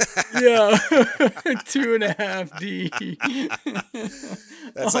that. Yeah. 2.5D.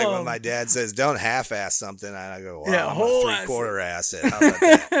 That's like when my dad says, don't half-ass something. And I go, wow, yeah, I'm a three-quarter ass it. How about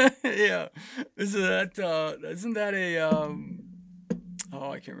that? Yeah. Isn't that a,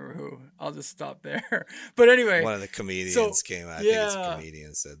 I can't remember who. I'll just stop there. But anyway. One of the comedians came out. I think it's a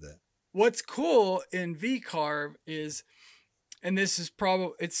comedian said that. What's cool in VCarve is, and this is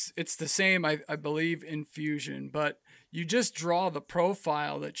probably, it's the same, I believe, in Fusion, but you just draw the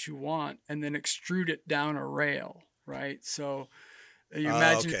profile that you want and then extrude it down a rail, right? So you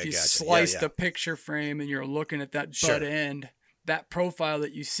imagine if you sliced a picture frame and you're looking at that butt end, that profile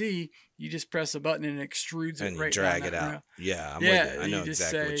that you see, you just press a button and it extrudes it right down. And you drag it out. Rail. Yeah, I'm with you. I know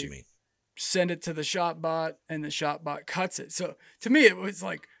exactly what you mean. Send it to the ShopBot and the ShopBot cuts it. So to me, it was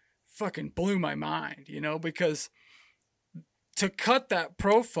like fucking blew my mind, because to cut that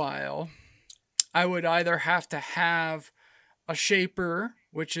profile, I would either have to have a shaper,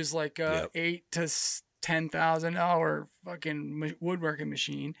 which is like a $8,000 to $10,000 fucking woodworking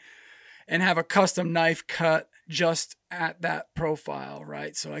machine, and have a custom knife cut just at that profile,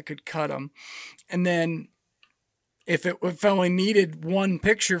 right? So I could cut them. And then if I only needed one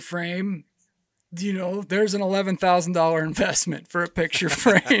picture frame, there's an $11,000 investment for a picture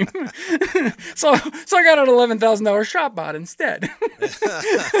frame. so I got an $11,000 ShopBot instead.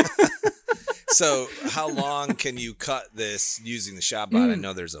 So how long can you cut this using the ShopBot? I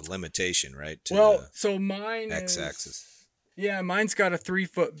know there's a limitation, right? So mine X-axis. Yeah, mine's got a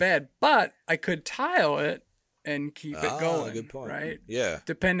 3-foot bed, but I could tile it and keep it going. Good point. Right? Yeah.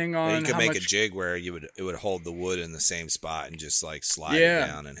 Depending on you could make a jig where it would hold the wood in the same spot and just like slide it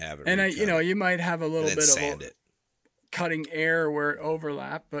down and have it. And you might have a little bit sand of cutting air where it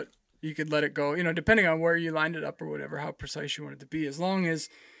overlap, but you could let it go. Depending on where you lined it up or whatever, how precise you want it to be. As long as,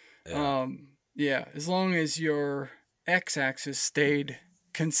 as long as your x-axis stayed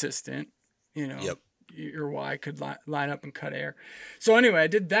consistent, your Y could line up and cut air. So anyway, I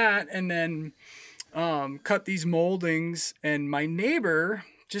did that and then cut these moldings, and my neighbor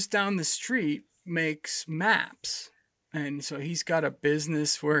just down the street makes maps. And so he's got a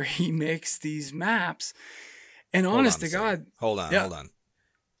business where he makes these maps. And honest to God. Hold on.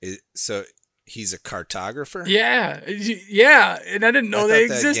 So he's a cartographer? Yeah. Yeah. And I didn't know they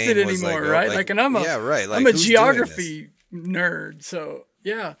existed anymore, right? And I'm a geography nerd. So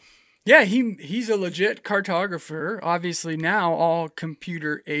yeah. Yeah, he's a legit cartographer. Obviously now all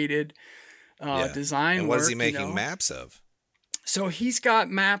computer aided design and what work, is he making maps of? So he's got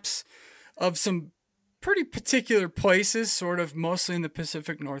maps of some pretty particular places, sort of mostly in the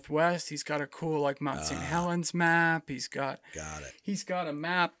Pacific Northwest. He's got a cool Mount St. Helens map. He's got a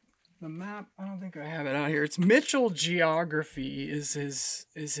map. The map, I don't think I have it out here. It's Mitchell Geography is his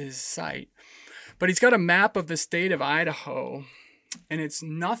site. But he's got a map of the state of Idaho, and it's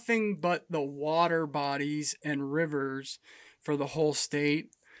nothing but the water bodies and rivers for the whole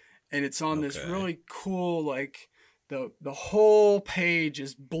state. And it's on this really cool, the whole page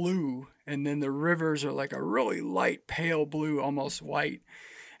is blue, and then the rivers are a really light pale blue, almost white.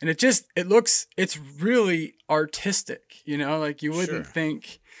 And it's really artistic, you wouldn't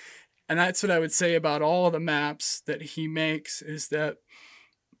think. And that's what I would say about all of the maps that he makes, is that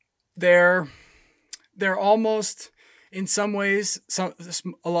they're almost, in some ways,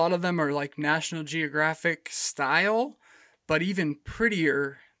 a lot of them are like National Geographic style, but even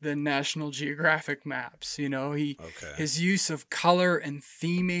prettier than National Geographic maps. His use of color and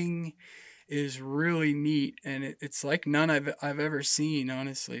theming is really neat, and it's like none I've ever seen,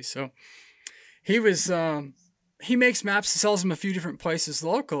 honestly. So he makes maps, sells them a few different places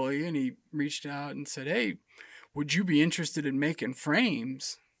locally, and he reached out and said, "Hey, would you be interested in making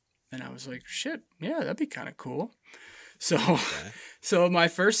frames?" And I was like, "Shit, yeah, that'd be kind of cool." So my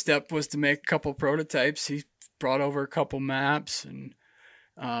first step was to make a couple prototypes. He brought over a couple maps, and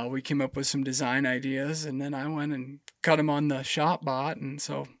we came up with some design ideas, and then I went and cut them on the ShopBot, and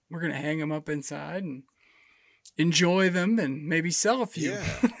so we're going to hang them up inside and enjoy them and maybe sell a few.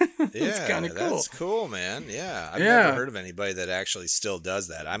 It's kind of cool. That's cool, man. Yeah. I've never heard of anybody that actually still does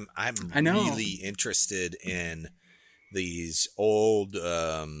that. I'm really interested in these old,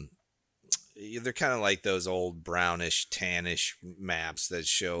 they're kind of like those old brownish, tannish maps that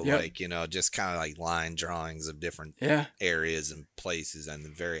show just kind of like line drawings of different areas and places and the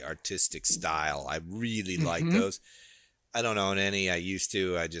very artistic style. I really like those. I don't own any. I used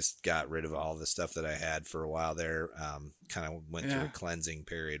to. I just got rid of all the stuff that I had for a while there. Kind of went through a cleansing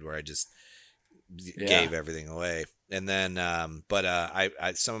period where I just gave everything away. And then, I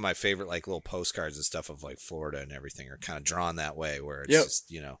some of my favorite like little postcards and stuff of like Florida and everything are kind of drawn that way, where it's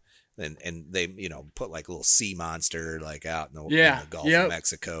just, and they, put like a little sea monster like out in the Gulf of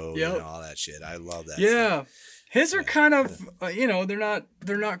Mexico, all that shit. I love that. Yeah. Stuff. His are kind of,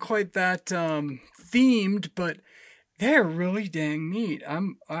 they're not quite that themed, but they're really dang neat.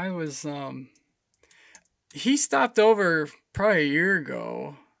 He stopped over probably a year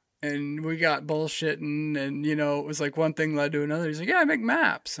ago. And we got bullshitting, and it was like one thing led to another. He's like, "Yeah, I make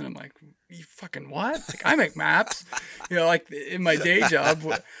maps," and I'm like, "You fucking what?" Like, I make maps, like in my day job,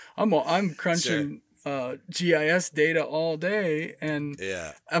 I'm crunching GIS data all day, and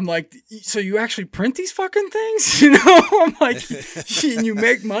I'm like, "So you actually print these fucking things?" I'm like, "You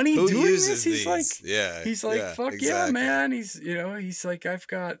make money doing this?" He's like, "Fuck exactly. Yeah, man." He's like, I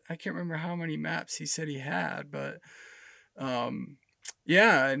can't remember how many maps he said he had, but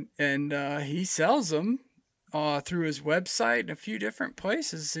yeah, and he sells them through his website and a few different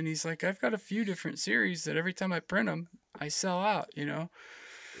places. And he's like, I've got a few different series that every time I print them, I sell out, Yeah.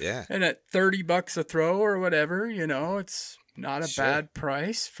 And at $30 a throw or whatever, it's not a bad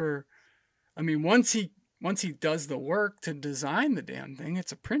price for, once he does the work to design the damn thing,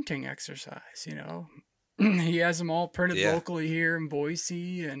 it's a printing exercise, He has them all printed locally here in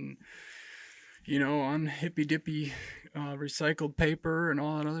Boise and, on hippy dippy recycled paper and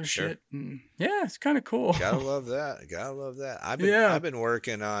all that other shit. And it's kind of cool. Gotta love that. I've been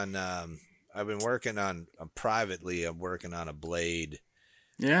working on privately. I'm working on a blade.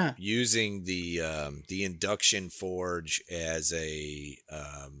 Yeah. Using the induction forge as a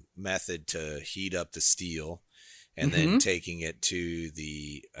method to heat up the steel, and then taking it to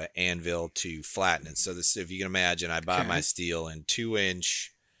the anvil to flatten it. So this, if you can imagine, I buy my steel in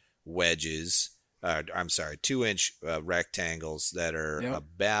 2-inch wedges. 2-inch rectangles that are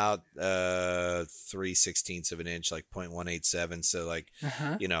about 3/16 of an inch, like 0.187. So like,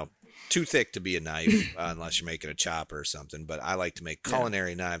 too thick to be a knife unless you're making a chopper or something. But I like to make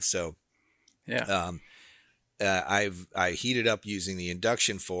culinary knives. So I heat it up using the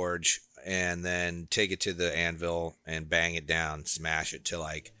induction forge and then take it to the anvil and bang it down, smash it to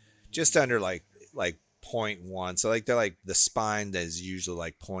like just under like 0.1. So like they're like the spine that is usually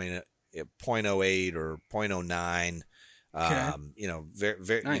like 0.08 or 0.09,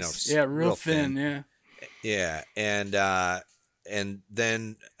 very nice. Real thin. And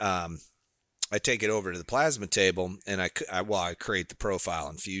then I take it over to the plasma table and I create the profile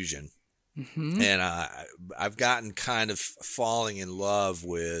in Fusion, and I've gotten kind of falling in love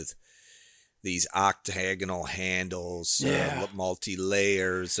with these octagonal handles, multi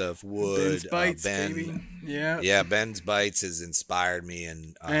layers of wood. Ben's Bites, baby. Ben's Bites has inspired me,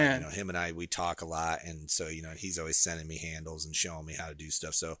 and him and I, we talk a lot, and so he's always sending me handles and showing me how to do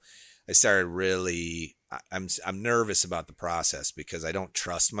stuff. So I started really. I'm nervous about the process because I don't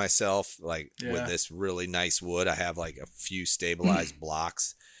trust myself. Like with this really nice wood, I have like a few stabilized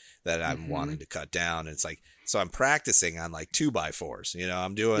blocks that I'm wanting to cut down, and it's like. So I'm practicing on like 2x4s,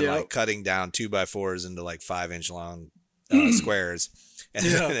 I'm doing like cutting down 2x4s into like 5-inch long squares.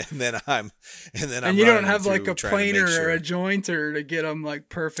 And then I'm you don't have like a planer or a jointer to get them like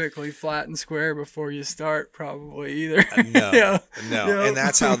perfectly flat and square before you start probably either. No. And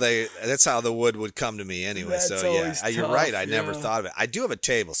that's how the wood would come to me anyway. That's so you're right. I never thought of it. I do have a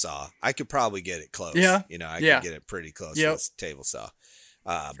table saw. I could probably get it close. I could get it pretty close to this table saw.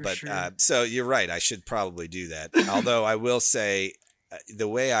 So you're right. I should probably do that. Although I will say the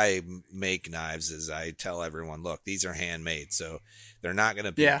way I make knives is I tell everyone, look, these are handmade, so they're not going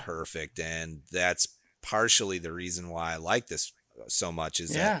to be perfect. And that's partially the reason why I like this so much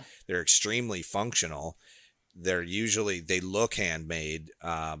is that they're extremely functional. They look handmade,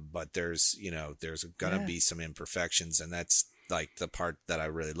 but there's going to be some imperfections, and that's like the part that I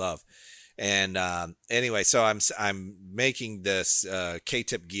really love. And anyway, so I'm making this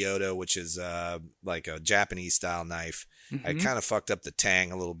K-tip Gyuto, which is like a Japanese style knife. I kind of fucked up the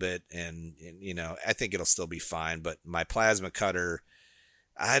tang a little bit, and I think it'll still be fine. But my plasma cutter,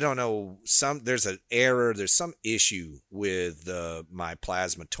 I don't know, there's an error, there's some issue with my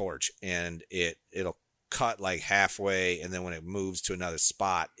plasma torch, and it'll cut like halfway, and then when it moves to another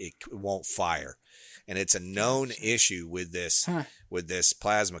spot, it won't fire. And it's a known issue with this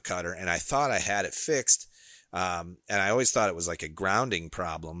plasma cutter, and I thought I had it fixed, and I always thought it was like a grounding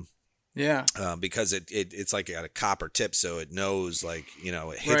problem. Yeah. Because it's like got a copper tip, so it knows it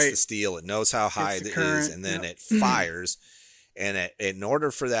hits the steel, it knows how high it is, and then it fires. And in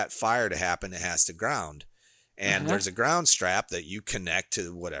order for that fire to happen, it has to ground. And there's a ground strap that you connect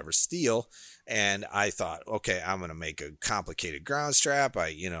to whatever steel. And I thought, okay, I'm going to make a complicated ground strap.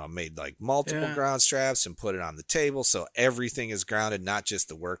 I made like multiple ground straps and put it on the table. So everything is grounded, not just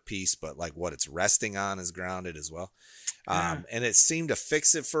the workpiece, but like what it's resting on is grounded as well. And it seemed to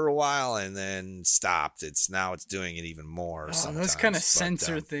fix it for a while and then stopped. Now it's doing it even more. Those kind of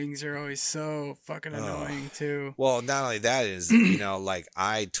sensor things are always so fucking annoying too. Well, not only that is, like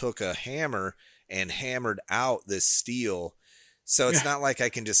I took a hammer and hammered out this steel. So it's not like I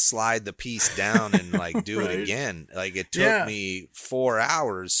can just slide the piece down and like do it again. Like it took me 4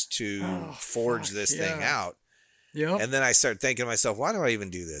 hours to forge this thing out. Yep. And then I started thinking to myself, why do I even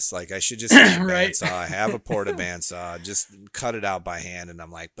do this? Like I should just use a bandsaw. I have a porta bandsaw, just cut it out by hand. And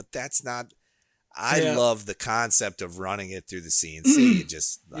I'm like, but that's not, I love the concept of running it through the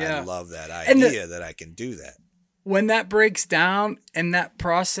CNC. I love that idea that I can do that. When that breaks down and that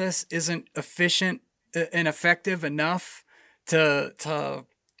process isn't efficient and effective enough to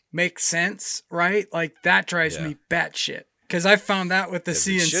make sense, right? Like that drives me batshit. Because I found that with the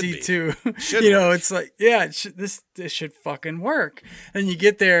CNC too. It's like, this should fucking work. And you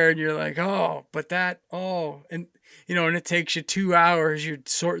get there and you're like, and it takes you 2 hours. You're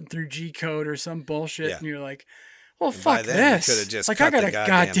sorting through G code or some bullshit, and you're like, well, fuck this. Just like I got a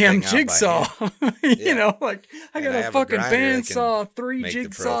goddamn jigsaw. Like I got a fucking bandsaw, 3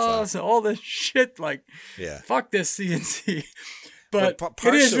 jigsaws, all this shit. Like, fuck this CNC. But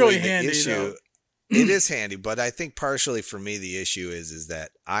it is really handy though. It is handy, but I think partially for me the issue is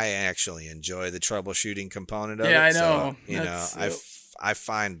that I actually enjoy the troubleshooting component of it. Yeah, I know. So, I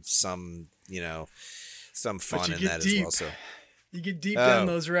find some fun in that as well. So you get deep down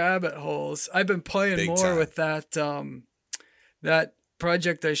those rabbit holes. I've been playing more with that that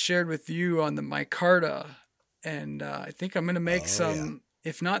project I shared with you on the micarta, and I think I'm gonna make some.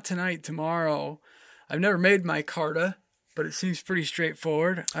 If not tonight, tomorrow. I've never made micarta, but it seems pretty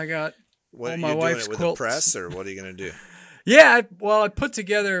straightforward. I got. What, my you're wife's doing it with quilts. a press, or what are you going to do? I put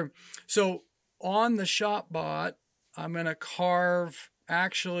together, so on the ShopBot, I'm going to carve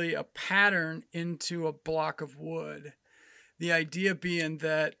actually a pattern into a block of wood. The idea being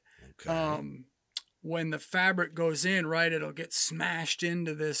that when the fabric goes in, right, it'll get smashed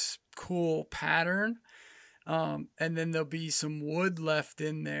into this cool pattern. And then there'll be some wood left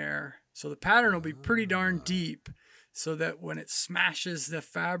in there. So the pattern will be pretty darn deep. So that when it smashes the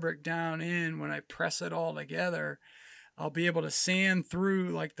fabric down in, when I press it all together, I'll be able to sand through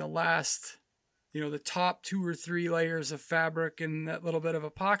like the last, the top 2 or 3 layers of fabric and that little bit of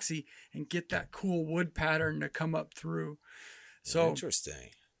epoxy and get that cool wood pattern to come up through. So interesting.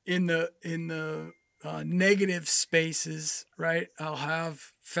 In the negative spaces, right, I'll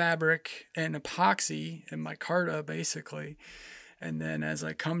have fabric and epoxy and micarta basically. And then as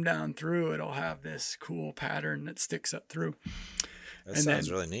I come down through, it'll have this cool pattern that sticks up through. That sounds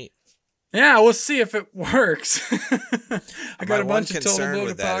really neat. Yeah, we'll see if it works. I got a bunch of concern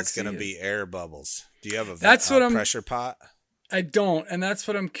with that is going to be air bubbles. Do you have a pressure pot? I don't, and that's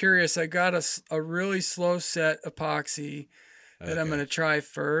what I'm curious. I got a really slow set epoxy that I'm going to try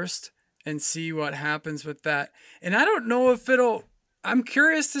first and see what happens with that. And I don't know if I'm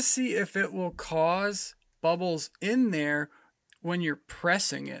curious to see if it will cause bubbles in there when you're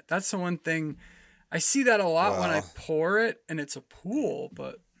pressing it. That's the one thing I see that a lot when I pour it and it's a pool,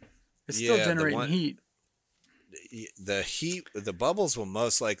 but it's still generating heat. The bubbles will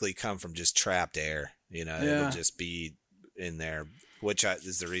most likely come from just trapped air. It'll just be in there, which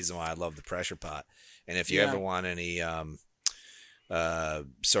is the reason why I love the pressure pot. And if you ever want any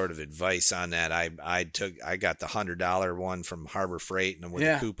sort of advice on that, I got the $100 one from Harbor Freight, and with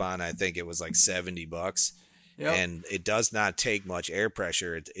a coupon, I think it was like $70. Yep. And it does not take much air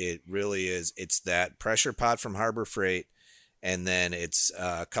pressure. It really is. It's that pressure pot from Harbor Freight, and then it's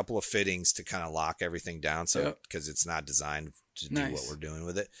a couple of fittings to kind of lock everything down. So because it's not designed to do what we're doing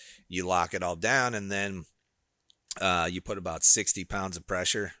with it, you lock it all down, and then you put about 60 pounds of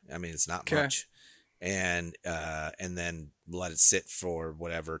pressure. I mean, it's not much, and then let it sit for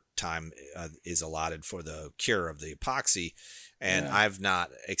whatever time is allotted for the cure of the epoxy. And I've not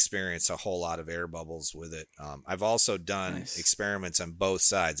experienced a whole lot of air bubbles with it. I've also done experiments on both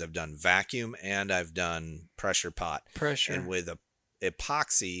sides. I've done vacuum and I've done pressure pot. And with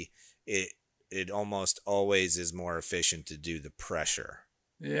epoxy, it almost always is more efficient to do the pressure.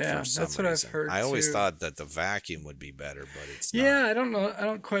 Yeah, that's what I've heard. I always thought that the vacuum would be better, but it's not. Yeah, I don't know. I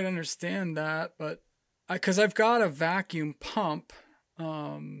don't quite understand that, but because I've got a vacuum pump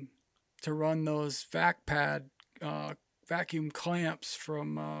to run those vacuum clamps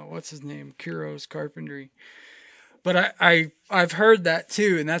from what's his name, Kuros Carpentry. But I've heard that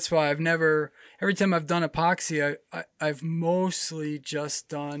too, and that's why I've never. every time I've done epoxy, I've mostly just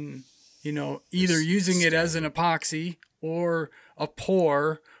done, either using it as an epoxy or a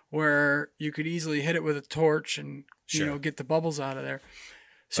pour where you could easily hit it with a torch and, get the bubbles out of there.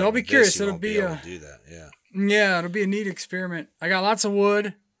 So I'll be curious. It'll be able to do that. Yeah, it'll be a neat experiment. I got lots of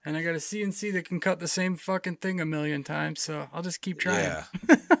wood. And I got a CNC that can cut the same fucking thing a million times, so I'll just keep trying. Yeah.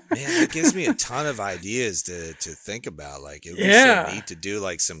 Man, that gives me a ton of ideas to think about. Like, it would be so neat to do,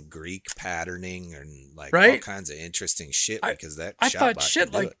 like, some Greek patterning and, like, all kinds of interesting shit, because I thought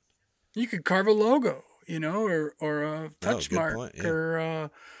shit like, you could carve a logo, or a touch mark, point, yeah.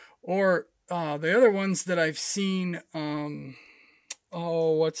 or the other ones that I've seen,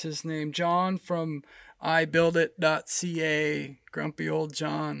 what's his name? John from ibuildit.ca, grumpy old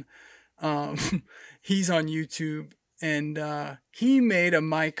John. He's on YouTube, and he made a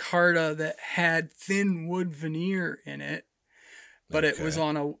micarta that had thin wood veneer in it, but it was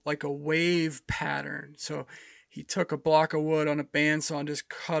on a wave pattern. So he took a block of wood on a bandsaw and just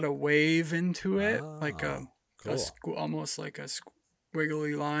cut a wave into it, almost like a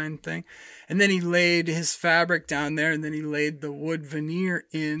squiggly line thing. And then he laid his fabric down there, and then he laid the wood veneer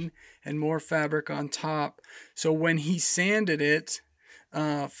in and more fabric on top. So when he sanded it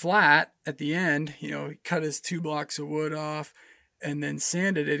flat at the end, he cut his 2 blocks of wood off and then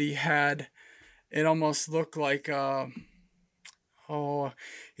sanded it. It almost looked like, he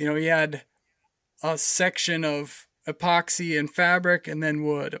had a section of epoxy and fabric and then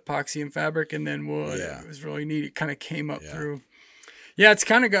wood, epoxy and fabric and then wood. Yeah. It was really neat. It kind of came up through. Yeah, it's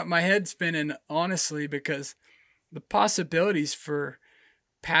kind of got my head spinning, honestly, because the possibilities for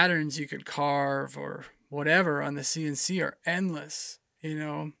patterns you could carve or whatever on the CNC are endless,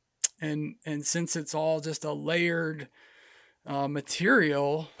 and since it's all just a layered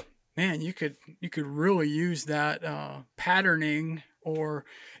material, man, you could really use that patterning or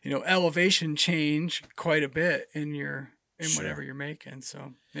elevation change quite a bit in whatever you're making.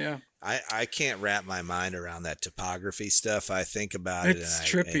 So yeah, I can't wrap my mind around that topography stuff. I think about it, it's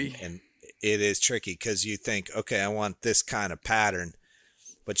trippy, and it is tricky because you think, okay, I want this kind of pattern,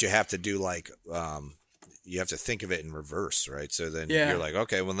 but you have to do you have to think of it in reverse, right? So then you're like,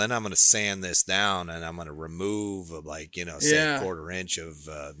 okay, well then I'm going to sand this down and I'm going to remove say a quarter inch of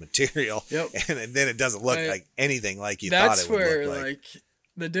material, and then it doesn't look like anything like you thought it would look like. That's where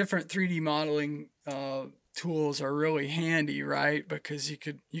the different 3D modeling tools are really handy, right? Because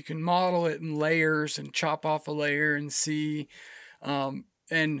you can model it in layers and chop off a layer and see. And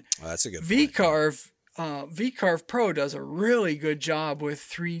that's a good VCarve. VCarve Pro does a really good job with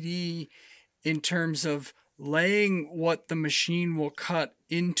 3D in terms of laying what the machine will cut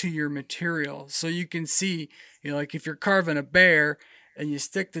into your material. So you can see, like if you're carving a bear and you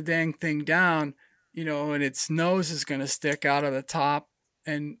stick the dang thing down, and its nose is going to stick out of the top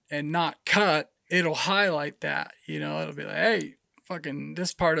and not cut, it'll highlight that, it'll be like, hey, fucking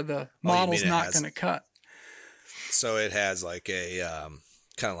this part of the model's not going to cut. So it has like a,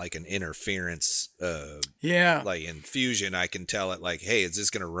 kind of like an interference, like in Fusion, I can tell it like, hey, is this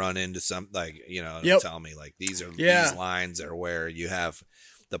going to run into something, like, tell me like these lines are where you have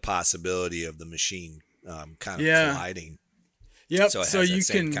the possibility of the machine kind of colliding. Yep. So it has that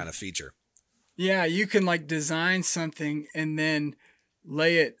same kind of feature. Yeah, you can like design something and then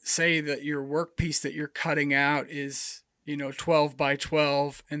lay it, say that your workpiece that you're cutting out is, 12 by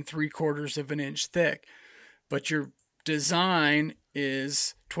 12 and 3/4 of an inch thick, but your design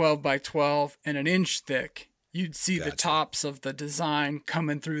is 12 by 12 and an inch thick. You'd see the tops of the design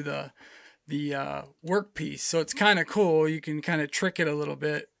coming through the workpiece. So it's kind of cool. You can kind of trick it a little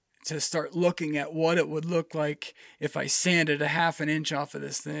bit to start looking at what it would look like if I sanded a 1/2 inch off of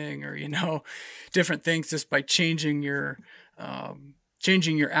this thing, or, different things just by changing your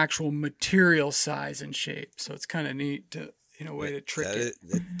actual material size and shape. So it's kind of neat to, way to trick it.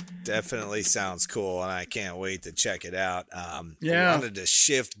 It definitely sounds cool, and I can't wait to check it out. I wanted to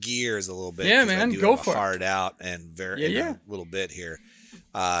shift gears a little bit. Yeah, man, go for it. Hard out and a little bit here.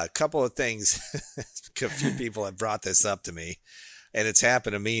 A couple of things. A few people have brought this up to me, and it's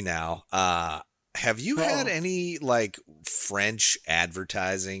happened to me now. Have you had any like French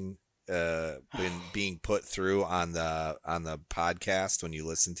advertising being put through on the podcast when you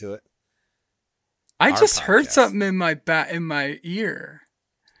listen to it? I just heard something in my ear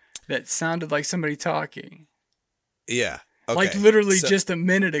that sounded like somebody talking. Yeah. Okay. Like literally just a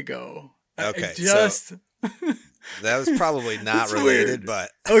minute ago. Okay. That was probably not related,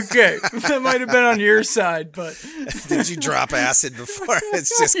 but okay, that might have been on your side. But did you drop acid before?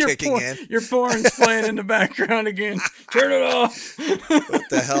 It's just kicking in. Your porn's playing in the background again. Turn it off. What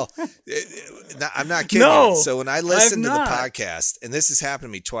the hell? I'm not kidding. No, so when I listen to the podcast, and this has happened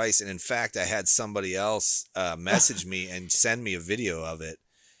to me twice, and in fact, I had somebody else message me and send me a video of it.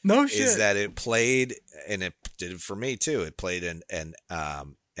 No shit. Is that it played, and it did it for me too. It played an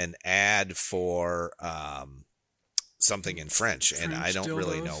ad for something in French, and I don't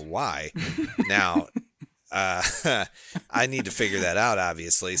really know why. Now, I need to figure that out,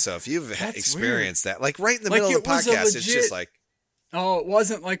 obviously. So if you've experienced that, like right in the middle of the podcast, it's just like, oh, it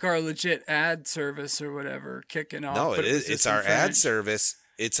wasn't like our legit ad service or whatever kicking off. No, it is. It's our ad service.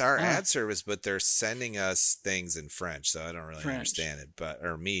 It's our ad service, but they're sending us things in French, so I don't really understand it,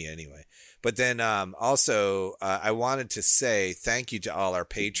 or me anyway. But then also, I wanted to say thank you to all our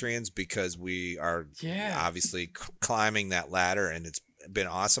Patreons because we are obviously climbing that ladder, and it's been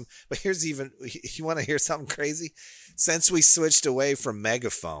awesome. But you want to hear something crazy? Since we switched away from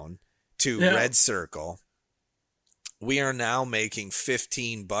Megaphone to Red Circle, we are now making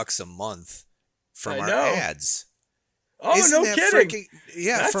 $15 a month from our ads. Oh, Isn't no kidding!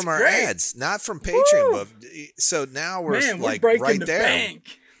 That's from our great. ads, not from Patreon. But so now we're like right the there.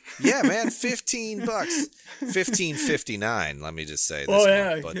 Bank. Yeah, man, $15, $15.59. Let me just say this.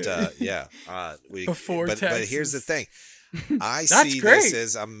 Before taxes. But here's the thing. I see this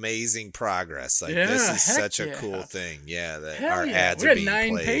as amazing progress. Like this is such a cool thing. Yeah, that our ads are being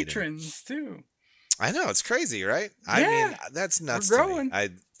played. We had 9 patrons too. I know, it's crazy, right? I mean, that's nuts. We're growing. To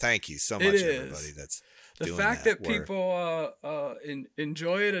me. Thank you so much, everybody. That's the doing fact that work. people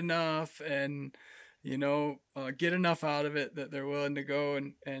enjoy it enough and get enough out of it that they're willing to go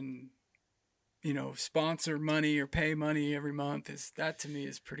and sponsor money or pay money every month to me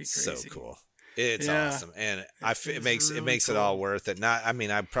is pretty crazy. So cool. It's awesome, and it makes it all worth it.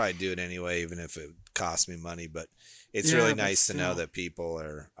 I'd probably do it anyway, even if it cost me money. But it's really nice to know that people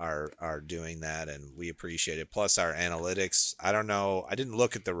are doing that, and we appreciate it. Plus, our analytics. I don't know. I didn't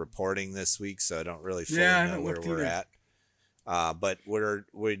look at the reporting this week, so I don't really fully know where we're at. But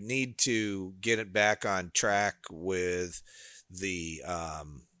we need to get it back on track with the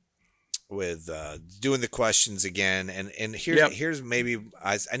doing the questions again, and here's maybe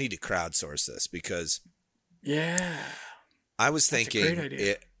I need to crowdsource this because I was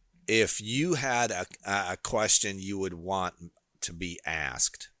thinking if you had a question you would want to be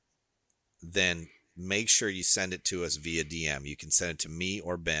asked, then make sure you send it to us via DM. You can send it to me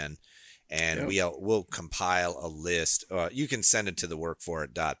or Ben, and we'll compile a list. You can send it to the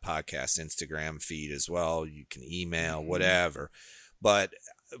workforit.podcast Instagram feed as well. You can email, whatever. But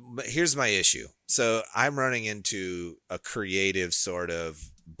here's my issue. So I'm running into a creative sort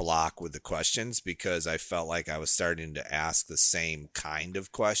of block with the questions because I felt like I was starting to ask the same kind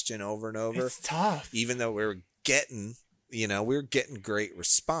of question over and over. It's tough. Even though we were getting great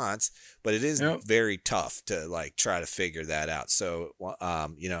response, but it is very tough to like try to figure that out. So,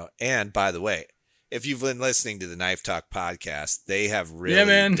 and by the way, if you've been listening to the Knife Talk podcast, they have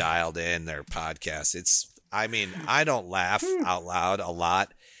really dialed in their podcast. I don't laugh out loud a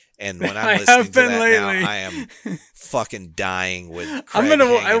lot. And when I'm listening to that lately. Now, I am fucking dying with Craig.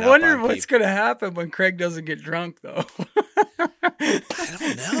 I wonder what's going to happen when Craig doesn't get drunk, though. I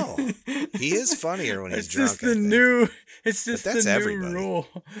don't know. He is funnier when he's drunk. It's just the new rule.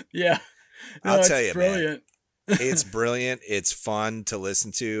 Yeah. No, I'll tell you, brilliant. Man. It's brilliant. It's fun to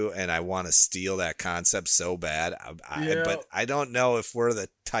listen to, and I want to steal that concept so bad. But I don't know if we're the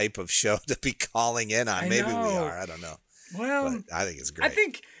type of show to be calling in on. Maybe we are. I don't know. Well, but I think it's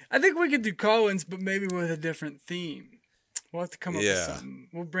great. I think we could do call-ins, but maybe with a different theme. We'll have to come up with something.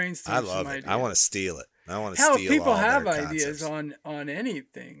 We'll brainstorm some ideas. I want to steal it. I want to steal if people all have their ideas concepts. on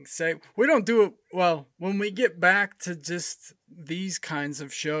anything, say we don't do it well. When we get back to just these kinds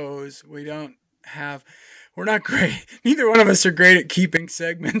of shows, we're not great. Neither one of us are great at keeping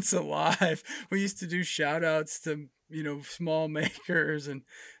segments alive. We used to do shout outs to small makers, and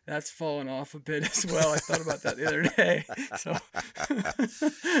that's fallen off a bit as well. I thought about that the other day. So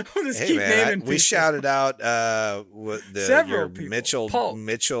we'll just keep naming people. We shouted out several people. Mitchell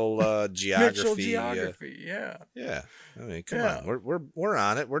Geography. Mitchell Geography, yeah. I mean, come on, we're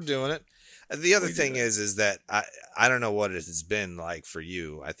on it. We're doing it. The other thing is that I don't know what it has been like for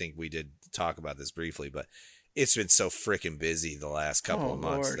you. I think we did talk about this briefly, but it's been so freaking busy the last couple of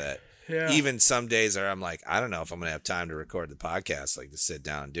months that. Yeah. Even some days I'm like, I don't know if I'm going to have time to record the podcast, like to sit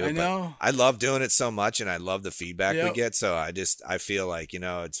down and do it. I know. But I love doing it so much, and I love the feedback we get. So I feel like,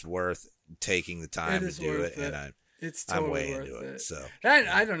 it's worth taking the time to do it. And It's totally I'm way worth into it. So that,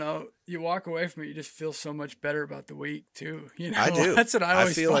 I don't know. You walk away from it, you just feel so much better about the week too. You know, I do. That's what I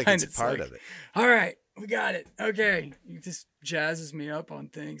always feel find. like it's part of it. All right, we got it. Okay, it just jazzes me up on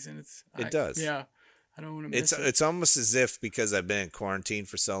things, and it does. Yeah, I don't want to miss it. It's almost as if because I've been in quarantine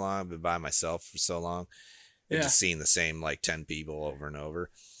for so long, I've been by myself for so long, and just seeing the same like 10 people over and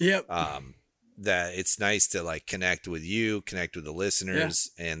over. Yep. That it's nice to like connect with you, connect with the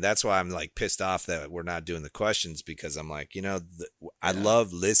listeners. Yeah. And that's why I'm like pissed off that we're not doing the questions, because I'm like, I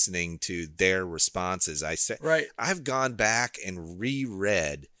love listening to their responses. I've gone back and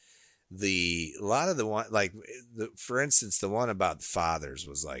reread a lot of the one, like for instance, the one about fathers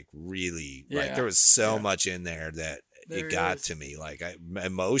was like really like there was so much in there that it got to me, like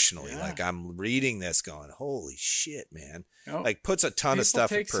emotionally, like I'm reading this going, holy shit, man. Like puts a ton of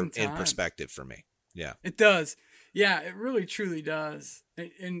stuff in perspective for me. Yeah, it does. Yeah, it really truly does.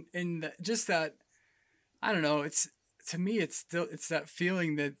 And just that, I don't know. It's, to me, it's that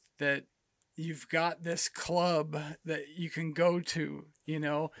feeling that you've got this club that you can go to, and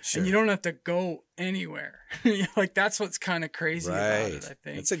you don't have to go anywhere. Like that's what's kind of crazy about it. I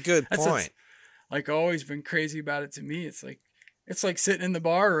think that's a good point. Like always been crazy about it to me. It's like sitting in the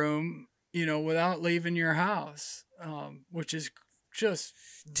bar room, without leaving your house, which is just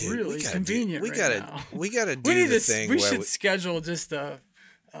really convenient. We gotta do the thing. We should schedule just a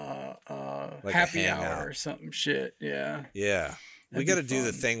like happy hour or something. Shit, yeah. Yeah, we got to do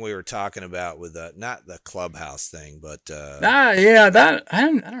the thing we were talking about with not the clubhouse thing, but that I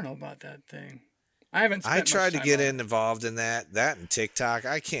don't know about that thing. I haven't. I tried to get involved in that and TikTok.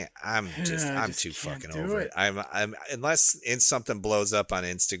 I can't. I'm too fucking over it. I'm unless something blows up on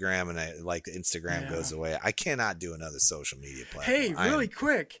Instagram and Instagram goes away. I cannot do another social media platform. Hey, really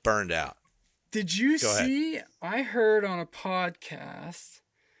quick, burned out. Did you see? I heard on a podcast,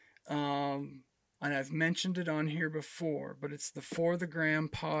 and I've mentioned it on here before, but it's the For the Gram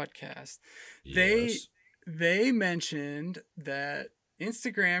podcast. Yes. They mentioned that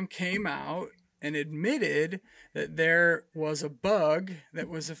Instagram came out and admitted that there was a bug that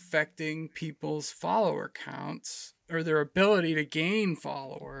was affecting people's follower counts or their ability to gain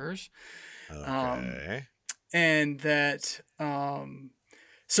followers. Okay. And that,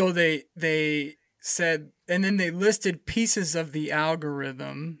 so they said, and then they listed pieces of the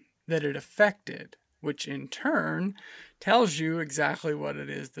algorithm that it affected, which in turn tells you exactly what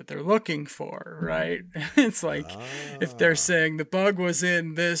it is that they're looking for, right? It's like if they're saying the bug was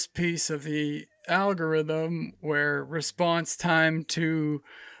in this piece of the algorithm where response time to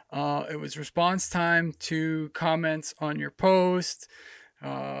comments on your post,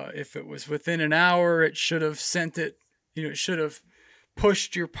 if it was within an hour, it should have sent it, it should have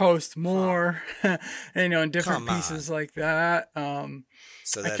pushed your post more, in different pieces like that.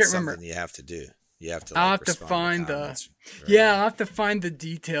 So that's something you have to do. You have to. I'll have to find I'll have to find the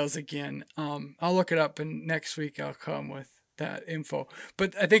details again. I'll look it up, and next week I'll come with that info.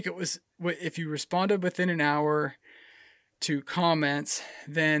 But I think it was if you responded within an hour to comments,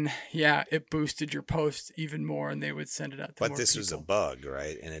 then it boosted your post even more, and they would send it out to more people. But this was a bug,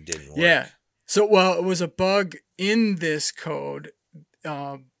 right? And it didn't work. Yeah. So it was a bug in this code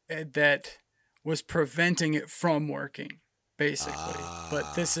that was preventing it from working, basically.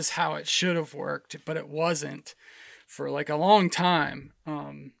 But this is how it should have worked, but it wasn't for like a long time.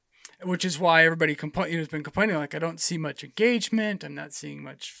 Which is why everybody has been complaining, like, I don't see much engagement. I'm not seeing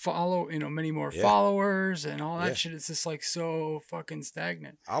much many more followers and all that shit. It's just like so fucking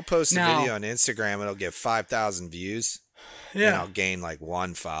stagnant. I'll post a video on Instagram and it'll get 5,000 views. Yeah. And I'll gain like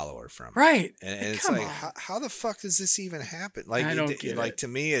 1 follower from it. Right. And it's like, how the fuck does this even happen? Like, I don't get it. To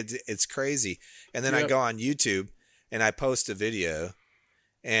me, it's crazy. And then I go on YouTube and I post a video.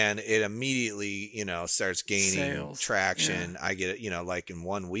 And it immediately, starts gaining traction. Yeah. I get it, like in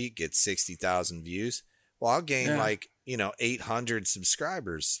 1 week, get 60,000 views. Well, I'll gain 800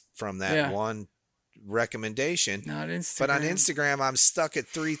 subscribers from that one recommendation. Not Instagram. But on Instagram, I'm stuck at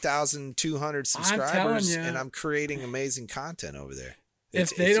 3,200 subscribers, and I'm creating amazing content over there.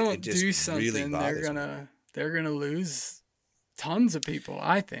 If they don't do something, really they're gonna lose tons of people,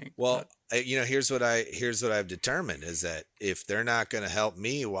 I think. Well, here's what I've determined is that if they're not going to help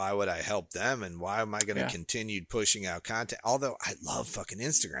me, why would I help them? And why am I going to continue pushing out content? Although I love fucking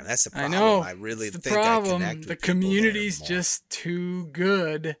Instagram. That's the problem. I know. I really think I connect with the community's just too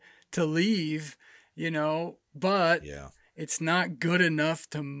good to leave, but it's not good enough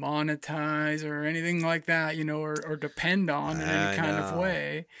to monetize or anything like that, or depend on in any kind of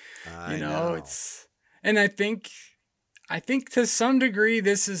way. I know. And I think to some degree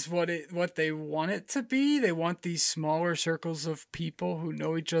this is what they want it to be. They want these smaller circles of people who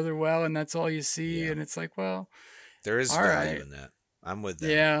know each other well, and that's all you see. Yeah. And it's like, well, There is value in that. I'm with them.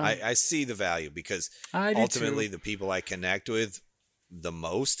 Yeah. I see the value because ultimately the people I connect with the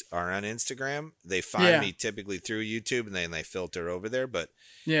most are on Instagram. They find me typically through YouTube and then they filter over there. But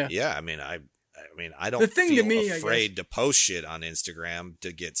I mean, I don't feel afraid to post shit on Instagram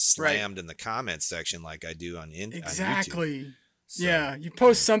to get slammed in the comments section like I do on YouTube. So, yeah, you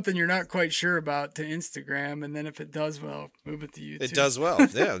post something you're not quite sure about to Instagram, and then if it does well, move it to YouTube. It does well,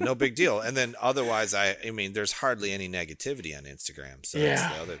 yeah, no big deal. And then otherwise, I mean, there's hardly any negativity on Instagram. So that's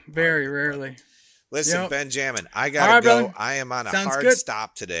the other very rarely. Listen, Benjamin, I gotta go. Brother. I am on a Sounds hard good.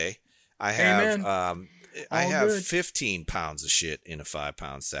 stop today. I have I have good. 15 pounds of shit in a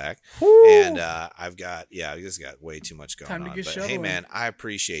 5-pound sack. Woo. And I've just got way too much going Time on. to get But shoveling. hey, man, I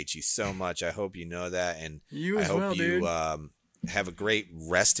appreciate you so much. I hope you know that. And You I as hope well, you dude. have a great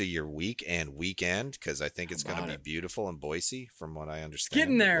rest of your week and weekend because I think it's going to be beautiful in Boise from what I understand.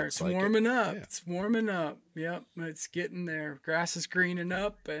 Getting there. It's like warming up. Yeah. It's warming up. Yep. It's getting there. Grass is greening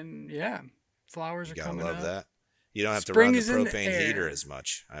up and flowers are coming up. You gotta love that. You don't have Spring to is run in the the propane air. heater as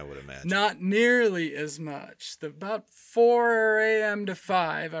much, I would imagine. Not nearly as much. About 4 a.m. to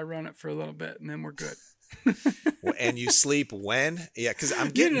 5, I run it for a little bit and then we're good. And you sleep when? Yeah, because I'm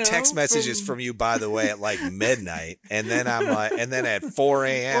getting text messages from you, by the way, at like midnight, and then I'm like, and then at 4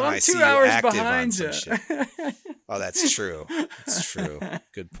 a.m. Well, I'm I see 2 you hours active on behind some you. shit. Oh, that's true. It's true.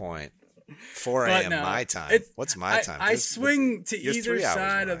 Good point. 4 a.m. my time. What's my time? I swing to you're either 3 hours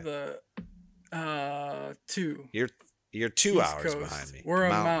side behind. of the 2. You're 2 East hours Coast. behind me. We're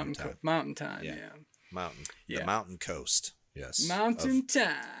on mountain time. mountain time. Yeah. Mountain. Yeah. The mountain coast. Yes. Mountain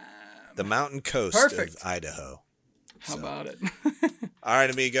time. The mountain coast Perfect. of Idaho. How about it? All right,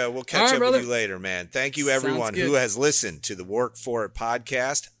 amigo. We'll catch All right, up brother. with you later, man. Thank you, Sounds everyone good. who has listened to the Work For It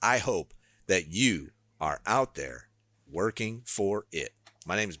podcast. I hope that you are out there working for it.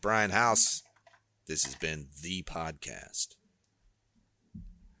 My name is Brian House. This has been The Podcast.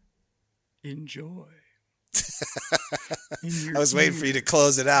 Enjoy. I was waiting for you to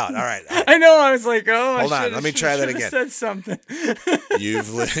close it out. All right. I know. I was like, oh, Hold I on, let me try that should've again. Said something.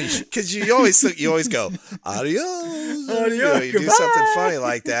 Because you always go, adios. You do goodbye. something funny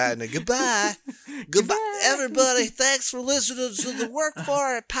like that, and then goodbye. Goodbye, everybody. Thanks for listening to the Work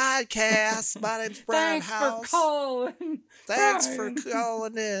For It podcast. My name's Brian Thanks House. for calling. Thanks Brian. for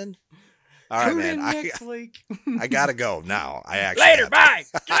calling in. All right, Tune man. in next week. I gotta go now. I actually Later. have Bye.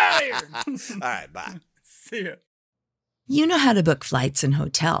 Get out of here. All right, bye. See ya. You know how to book flights and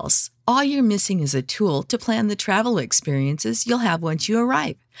hotels. All you're missing is a tool to plan the travel experiences you'll have once you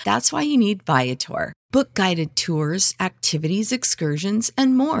arrive. That's why you need Viator. Book guided tours, activities, excursions,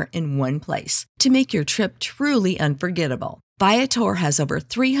 and more in one place to make your trip truly unforgettable. Viator has over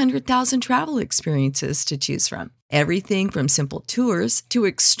 300,000 travel experiences to choose from. Everything from simple tours to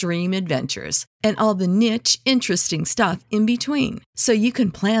extreme adventures and all the niche, interesting stuff in between. So you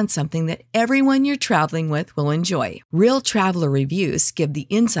can plan something that everyone you're traveling with will enjoy. Real traveler reviews give the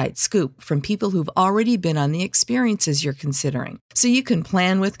inside scoop from people who've already been on the experiences you're considering. So you can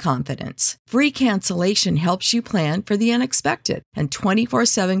plan with confidence. Free cancellation helps you plan for the unexpected. And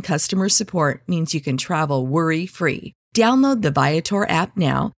 24/7 customer support means you can travel worry-free. Download the Viator app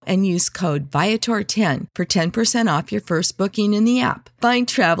now and use code Viator10 for 10% off your first booking in the app. Find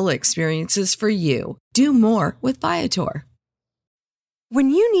travel experiences for you. Do more with Viator. When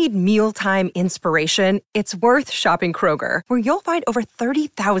you need mealtime inspiration, it's worth shopping Kroger, where you'll find over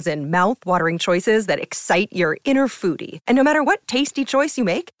 30,000 mouth-watering choices that excite your inner foodie. And no matter what tasty choice you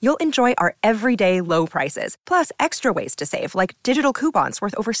make, you'll enjoy our everyday low prices, plus extra ways to save, like digital coupons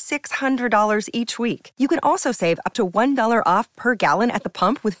worth over $600 each week. You can also save up to $1 off per gallon at the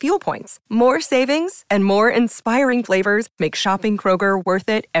pump with fuel points. More savings and more inspiring flavors make shopping Kroger worth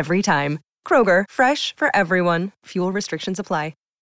it every time. Kroger, fresh for everyone. Fuel restrictions apply.